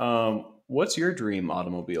 What's your dream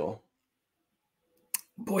automobile?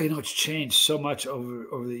 Boy, it's changed so much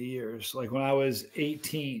over the years. Like when I was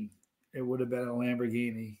 18, it would have been a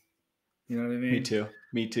Lamborghini. You know what I mean?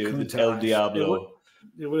 Me too. Countach. The El Diablo.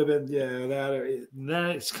 It would have been, that. Then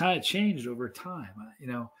it's kind of changed over time.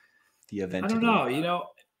 The Aventador. I don't know.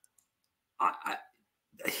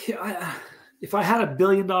 If I had $1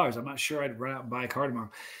 billion, I'm not sure I'd run out and buy a car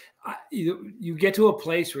tomorrow. You get to a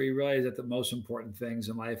place where you realize that the most important things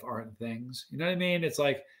in life aren't things. You know what I mean? It's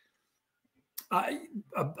like, I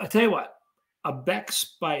tell you what, a Beck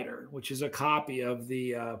Spider, which is a copy of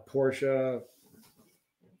the Porsche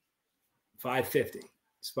 550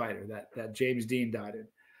 Spider that James Dean died in.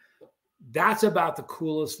 That's about the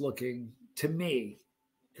coolest looking to me.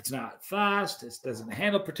 It's not fast. It doesn't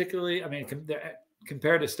handle particularly. I mean,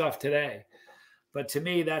 compared to stuff today, but to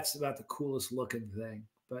me, that's about the coolest looking thing.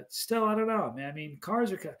 But still, I don't know, man. I mean,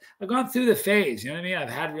 cars are. I've gone through the phase. You know what I mean? I've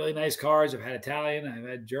had really nice cars. I've had Italian. I've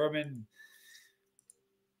had German.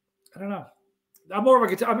 I don't know. I'm more of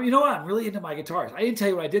a guitar. I mean, you know what? I'm really into my guitars. I didn't tell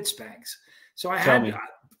you what I did, Spanx. So I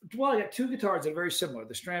got two guitars that are very similar,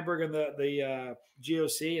 the Strandberg and the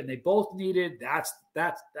GOC, and they both needed. That's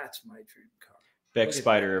my dream car. Beck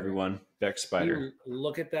Spider, everyone. Beck Spider.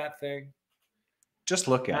 Look at that thing. Just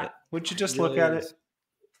look at it. Would you just look at it?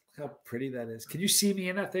 Look how pretty that is. Can you see me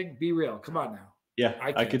in that thing? Be real. Come on now. Yeah,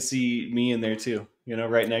 I could see me in there too.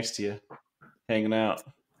 Right next to you, hanging out.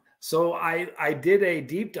 So I did a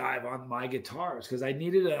deep dive on my guitars because I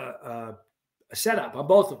needed a setup on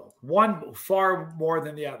both of them. One far more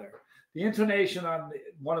than the other. The intonation on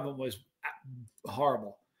one of them was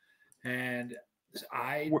horrible, and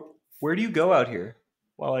Where do you go out here?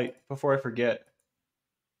 Before I forget.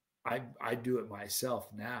 I do it myself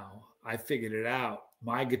now. I figured it out.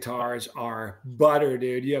 My guitars are butter,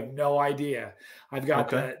 dude. You have no idea. I've got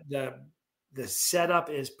the setup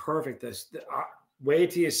is perfect.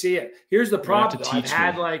 Wait till you see it. Here's the problem. I've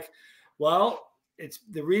had it's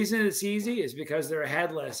the reason it's easy is because they're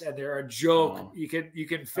headless and they're a joke. Oh. You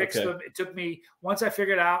can fix them. It took me, once I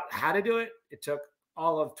figured out how to do it, it took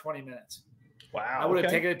all of 20 minutes. Wow. I would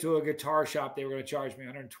have taken it to a guitar shop. They were going to charge me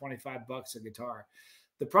 $125 a guitar.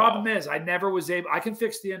 The problem is I never was able, I can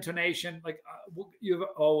fix the intonation. Like you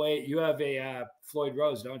have a Floyd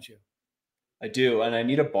Rose, don't you? I do, and I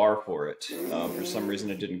need a bar for it. For some reason,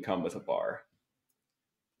 it didn't come with a bar.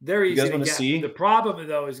 They're You easy guys to want to get. The see? problem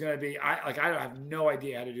though is going to be I have no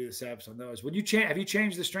idea how to do the steps on those. Would you change? Have you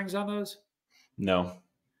changed the strings on those? No,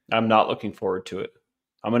 I'm not looking forward to it.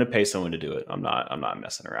 I'm gonna pay someone to do it. I'm not. I'm not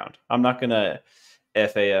messing around. I'm not gonna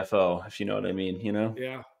FAFO, if you know what I mean. You know.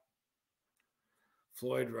 Yeah.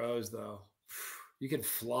 Floyd Rose though, you can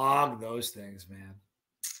flog those things, man.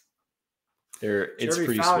 It's Jeremy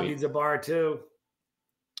pretty Fowler sweet. needs a bar too.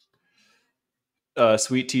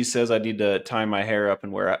 Sweet Tea says I need to tie my hair up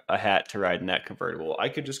and wear a hat to ride in that convertible. I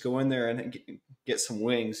could just go in there and get some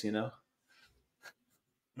wings, you know.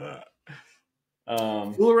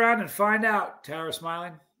 Fool around and find out. Tara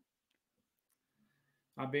smiling.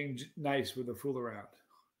 I'm being nice with the fool around.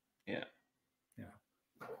 Yeah.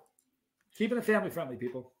 Yeah. Keeping it family friendly,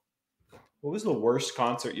 people. What was the worst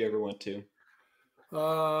concert you ever went to?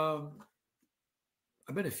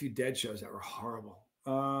 I've been to a few Dead shows that were horrible.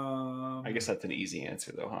 I guess that's an easy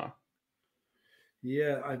answer, though, huh?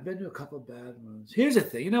 Yeah, I've been to a couple of bad ones. Here's the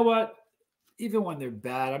thing. You know what? Even when they're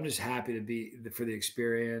bad, I'm just happy to be for the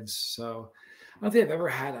experience. So I don't think I've ever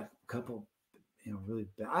had a couple, really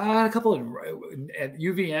bad. I had a couple at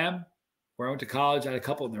UVM where I went to college. I had a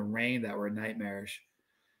couple in the rain that were nightmarish.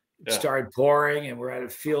 It started pouring, and we're at a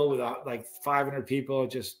field with like 500 people.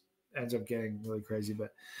 It just ends up getting really crazy.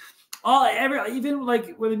 But even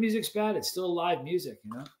like when the music's bad, it's still live music,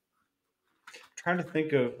 you know. I'm trying to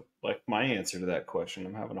think of like my answer to that question.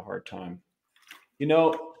 I'm having a hard time. You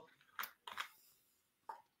know,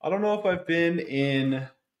 I don't know if I've been in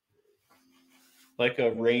like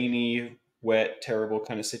a rainy, wet, terrible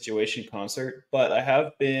kind of situation concert, but I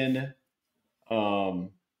have been.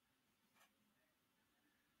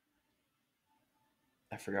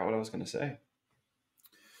 I forgot what I was going to say.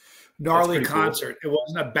 Gnarly concert. Cool. It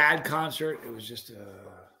wasn't a bad concert. It was just a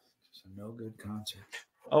no good concert.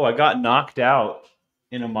 Oh, I got knocked out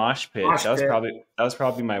in a mosh pit. That was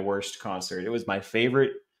probably my worst concert. It was my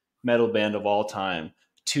favorite metal band of all time.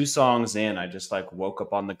 2 songs in, I just like woke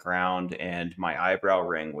up on the ground and my eyebrow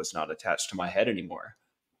ring was not attached to my head anymore.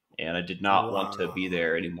 And I did not want to be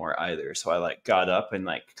there anymore either. So I like got up and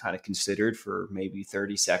like kind of considered for maybe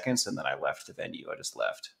 30 seconds and then I left the venue. I just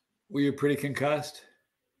left. Were you pretty concussed?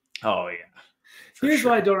 Oh yeah. Here's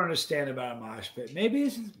what I don't understand about a mosh pit.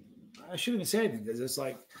 Maybe I shouldn't even say anything because it's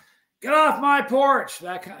like, get off my porch,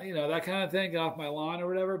 that kind, that kind of thing, get off my lawn or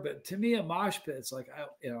whatever. But to me, a mosh pit, it's like,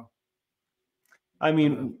 I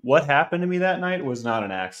mean, what happened to me that night was not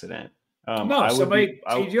an accident. No, somebody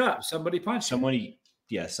teed you up. Somebody punched you.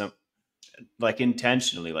 Yeah, like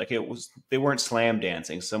intentionally. Like they weren't slam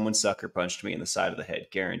dancing. Someone sucker punched me in the side of the head,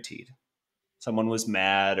 guaranteed. Someone was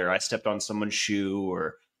mad, or I stepped on someone's shoe,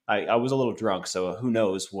 or I was a little drunk. So who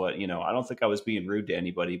knows what, I don't think I was being rude to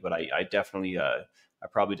anybody, but I definitely, I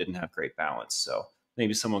probably didn't have great balance. So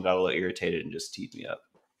maybe someone got a little irritated and just teed me up.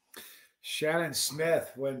 Shannon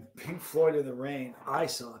Smith, when Pink Floyd in the Rain, I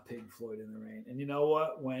saw Pink Floyd in the rain. And you know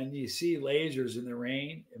what? When you see lasers in the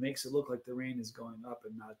rain, it makes it look like the rain is going up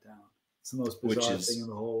and not down. It's the most bizarre thing in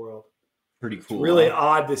the whole world. Pretty cool. It's really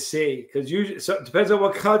odd to see because usually, so it depends on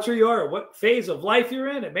what culture you are, or what phase of life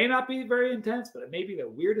you're in. It may not be very intense, but it may be the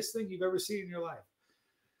weirdest thing you've ever seen in your life.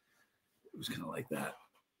 It was kind of like that.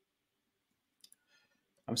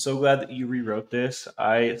 I'm so glad that you rewrote this.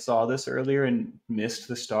 I saw this earlier and missed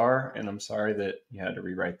the star, and I'm sorry that you had to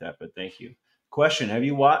rewrite that, but thank you. Question: have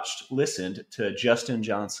you listened to Justin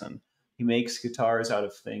Johnson? He makes guitars out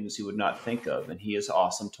of things you would not think of, and he is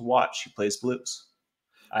awesome to watch. He plays blues.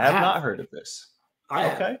 I have not heard of this.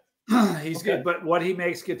 Okay. He's good, but what he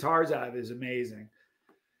makes guitars out of is amazing.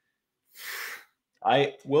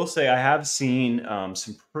 I will say I have seen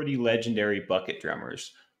some pretty legendary bucket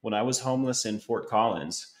drummers. When I was homeless in Fort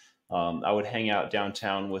Collins, I would hang out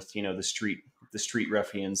downtown with the street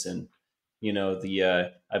ruffians, and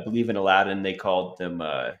I believe in Aladdin they called them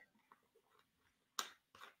I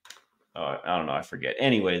don't know, I forget.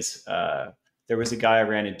 Anyways, there was a guy I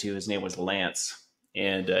ran into. His name was Lance,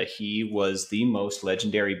 and he was the most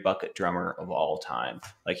legendary bucket drummer of all time.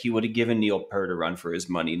 Like he would have given Neil Peart a run for his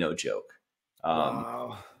money, no joke.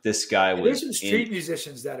 Wow. This guy was. There's some street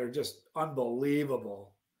musicians that are just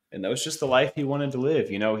unbelievable. And that was just the life he wanted to live.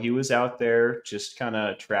 He was out there just kind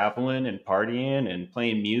of traveling and partying and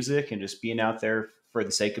playing music and just being out there for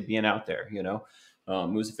the sake of being out there. He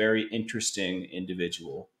was a very interesting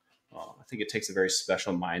individual. I think it takes a very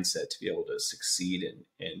special mindset to be able to succeed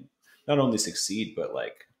and not only succeed, but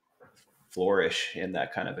like flourish in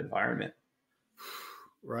that kind of environment.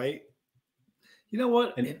 Right. You know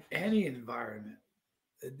what? In any environment,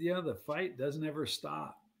 the fight doesn't ever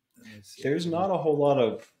stop. There's not a whole lot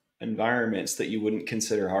of environments that you wouldn't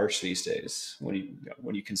consider harsh these days when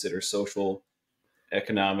you consider social,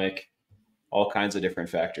 economic, all kinds of different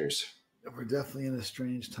factors. We're definitely in a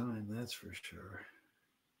strange time, that's for sure.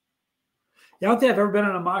 Yeah, I don't think I've ever been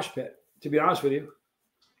in a mosh pit, to be honest with you.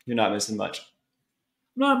 You're not missing much.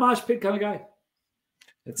 I'm not a mosh pit kind of guy.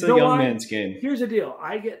 It's You a know young why? man's game. Here's the deal.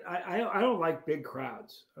 I don't like big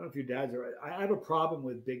crowds. I don't know if your dads are right. I have a problem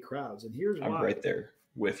with big crowds, and here's why. I'm right there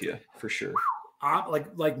with you for sure.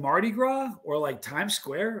 Like Mardi Gras or like Times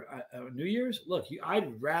Square, New Year's. Look,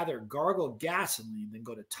 I'd rather gargle gasoline than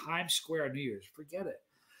go to Times Square on New Year's. Forget it.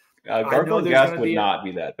 Gargle gas would not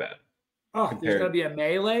be that bad. Oh, there's going to be a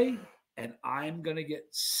melee, and I'm going to get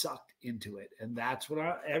sucked into it, and that's what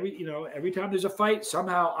every time there's a fight,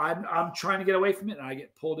 somehow I'm trying to get away from it, and I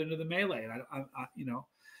get pulled into the melee, and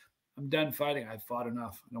I'm done fighting. I've fought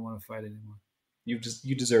enough. I don't want to fight anymore. You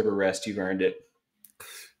deserve a rest. You've earned it.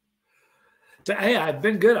 But hey, I've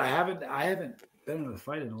been good. I haven't been in a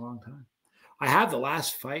fight in a long time. I have the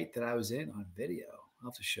last fight that I was in on video. I'll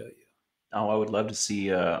have to show you. Oh, I would love to see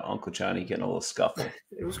Uncle Johnny get in a little scuffle.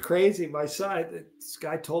 It was crazy. This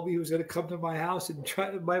guy told me he was going to come to my house and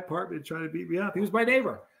my apartment and try to beat me up. He was my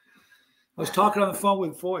neighbor. I was talking on the phone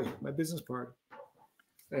with Foy, my business partner,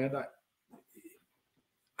 and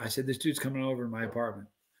I said, "This dude's coming over to my apartment."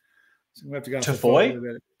 So we have to go to Foy.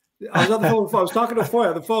 I was on the phone. I was talking to Foy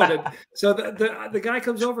on the phone, and so the guy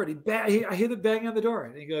comes over and I hear the bang on the door,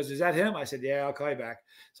 and he goes, "Is that him?" I said, "Yeah, I'll call you back."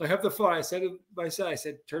 So I have the phone. I said to my son, "I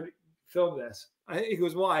said, film this." He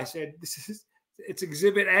goes, "Why?" I said, it's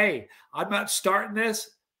Exhibit A. I'm not starting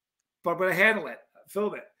this, but I'm going to handle it.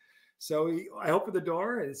 Film it." So I opened the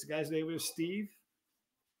door, and this guy's name was Steve.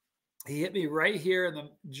 He hit me right here in the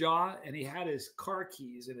jaw, and he had his car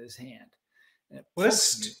keys in his hand. What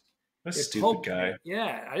a stupid guy.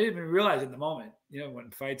 Yeah, I didn't even realize it in the moment. When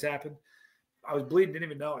fights happen, I was bleeding, didn't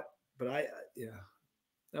even know it. But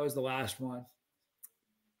that was the last one.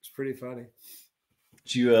 It's pretty funny.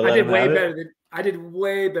 I did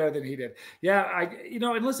way better than he did. Yeah,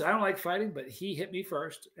 and listen, I don't like fighting, but he hit me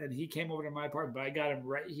first, and he came over to my apartment. But I got him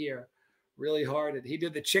right here, really hard, and he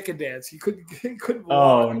did the chicken dance. He couldn't walk.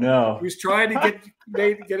 Oh no! He was trying to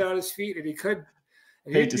get on his feet, and he couldn't.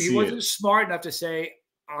 And he wasn't smart enough to say,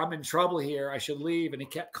 "I'm in trouble here. I should leave." And he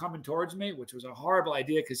kept coming towards me, which was a horrible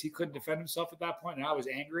idea because he couldn't defend himself at that point, and I was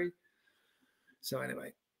angry. So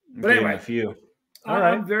anyway,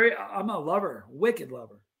 I'm a lover, wicked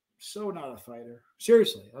lover. So not a fighter.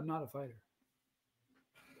 Seriously, I'm not a fighter.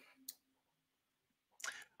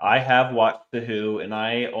 I have watched The Who, and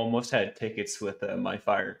I almost had tickets with my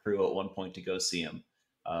fire crew at one point to go see him,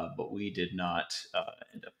 but we did not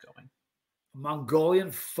end up going.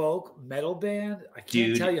 Mongolian folk metal band. I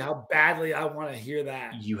can't tell you how badly I want to hear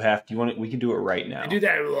that. You have to. We can do it right now. I do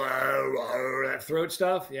that throat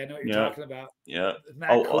stuff. Yeah, I know what you're talking about. Yeah. Isn't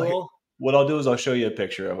that cool? What I'll do is I'll show you a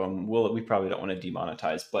picture of them. We probably don't want to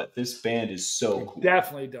demonetize, but this band is so cool.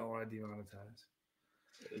 Definitely don't want to demonetize.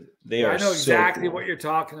 They are. I know exactly so cool. what you're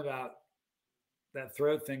talking about. That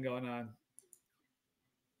throat thing going on.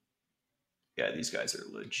 Yeah, these guys are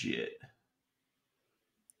legit.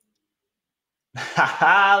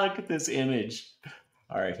 Look at this image.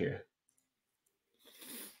 All right, here.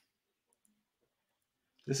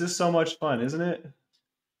 This is so much fun, isn't it?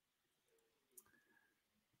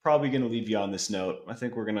 Probably going to leave you on this note. I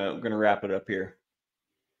think we're gonna wrap it up here.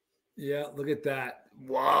 Yeah, look at that.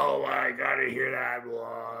 Whoa, I gotta hear that.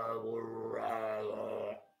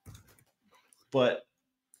 But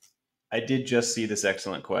I did just see this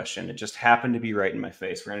excellent question. It just happened to be right in my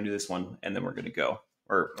face. We're gonna do this one, and then we're gonna go.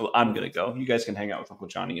 Or I'm gonna go. You guys can hang out with Uncle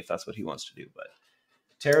Johnny if that's what he wants to do. But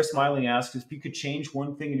Tara Smiling asks, if you could change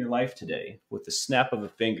one thing in your life today with the snap of a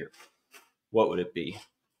finger, what would it be?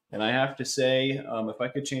 And I have to say, if I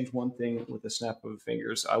could change one thing with the snap of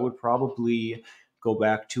fingers, I would probably go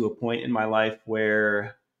back to a point in my life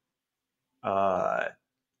where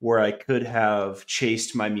I could have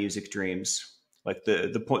chased my music dreams. Like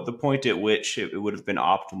the point at which it would have been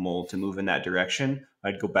optimal to move in that direction.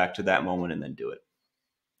 I'd go back to that moment and then do it.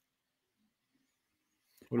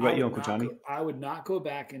 What about you, Uncle Johnny? I would not go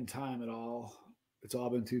back in time at all. It's all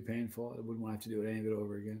been too painful. I wouldn't want to have to do any of it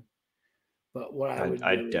over again. But what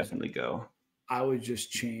I'd definitely go. I would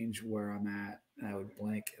just change where I'm at, and I would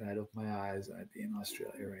blink, and I'd open my eyes, and I'd be in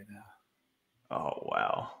Australia right now. Oh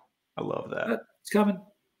wow, I love that. It's coming.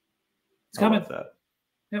 It's coming. I love that.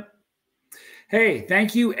 Yep. Hey,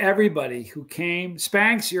 thank you everybody who came.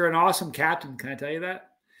 Spanx, you're an awesome captain. Can I tell you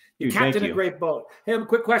that? You captained a great boat. Hey, a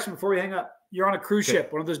quick question before we hang up. You're on a cruise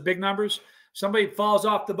ship, one of those big numbers. Somebody falls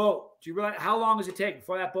off the boat. Do you realize how long does it take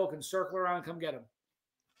before that boat can circle around and come get them?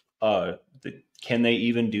 Can they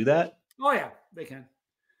even do that? Oh yeah, they can.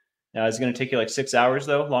 Now, it's going to take you like 6 hours,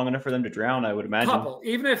 though, long enough for them to drown, I would imagine. Couple.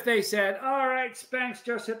 Even if they said, "All right, Spanx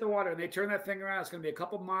just hit the water," and they turn that thing around, it's going to be a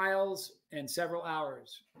couple miles and several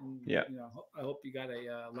hours. And, Yeah. I hope you got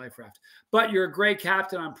a life raft. But you're a great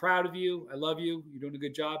captain. I'm proud of you. I love you. You're doing a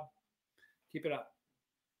good job. Keep it up.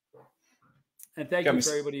 And thank you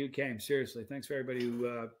for everybody who came. Seriously, thanks for everybody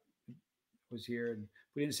who was here. And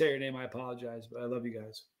if we didn't say your name, I apologize. But I love you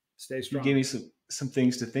guys. Stay strong. You gave me some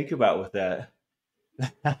things to think about with that.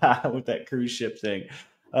 With that cruise ship thing.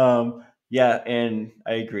 Yeah, and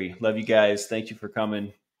I agree. Love you guys. Thank you for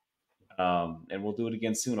coming. And we'll do it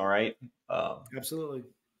again soon, all right? Absolutely.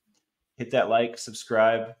 Hit that like,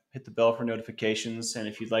 subscribe, hit the bell for notifications, and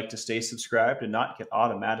if you'd like to stay subscribed and not get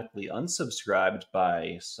automatically unsubscribed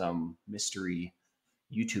by some mystery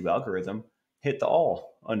YouTube algorithm, hit the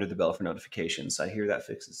all under the bell for notifications. I hear that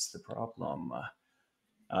fixes the problem.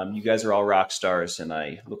 You guys are all rock stars, and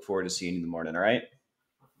I look forward to seeing you in the morning, all right?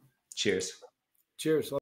 Cheers. Cheers.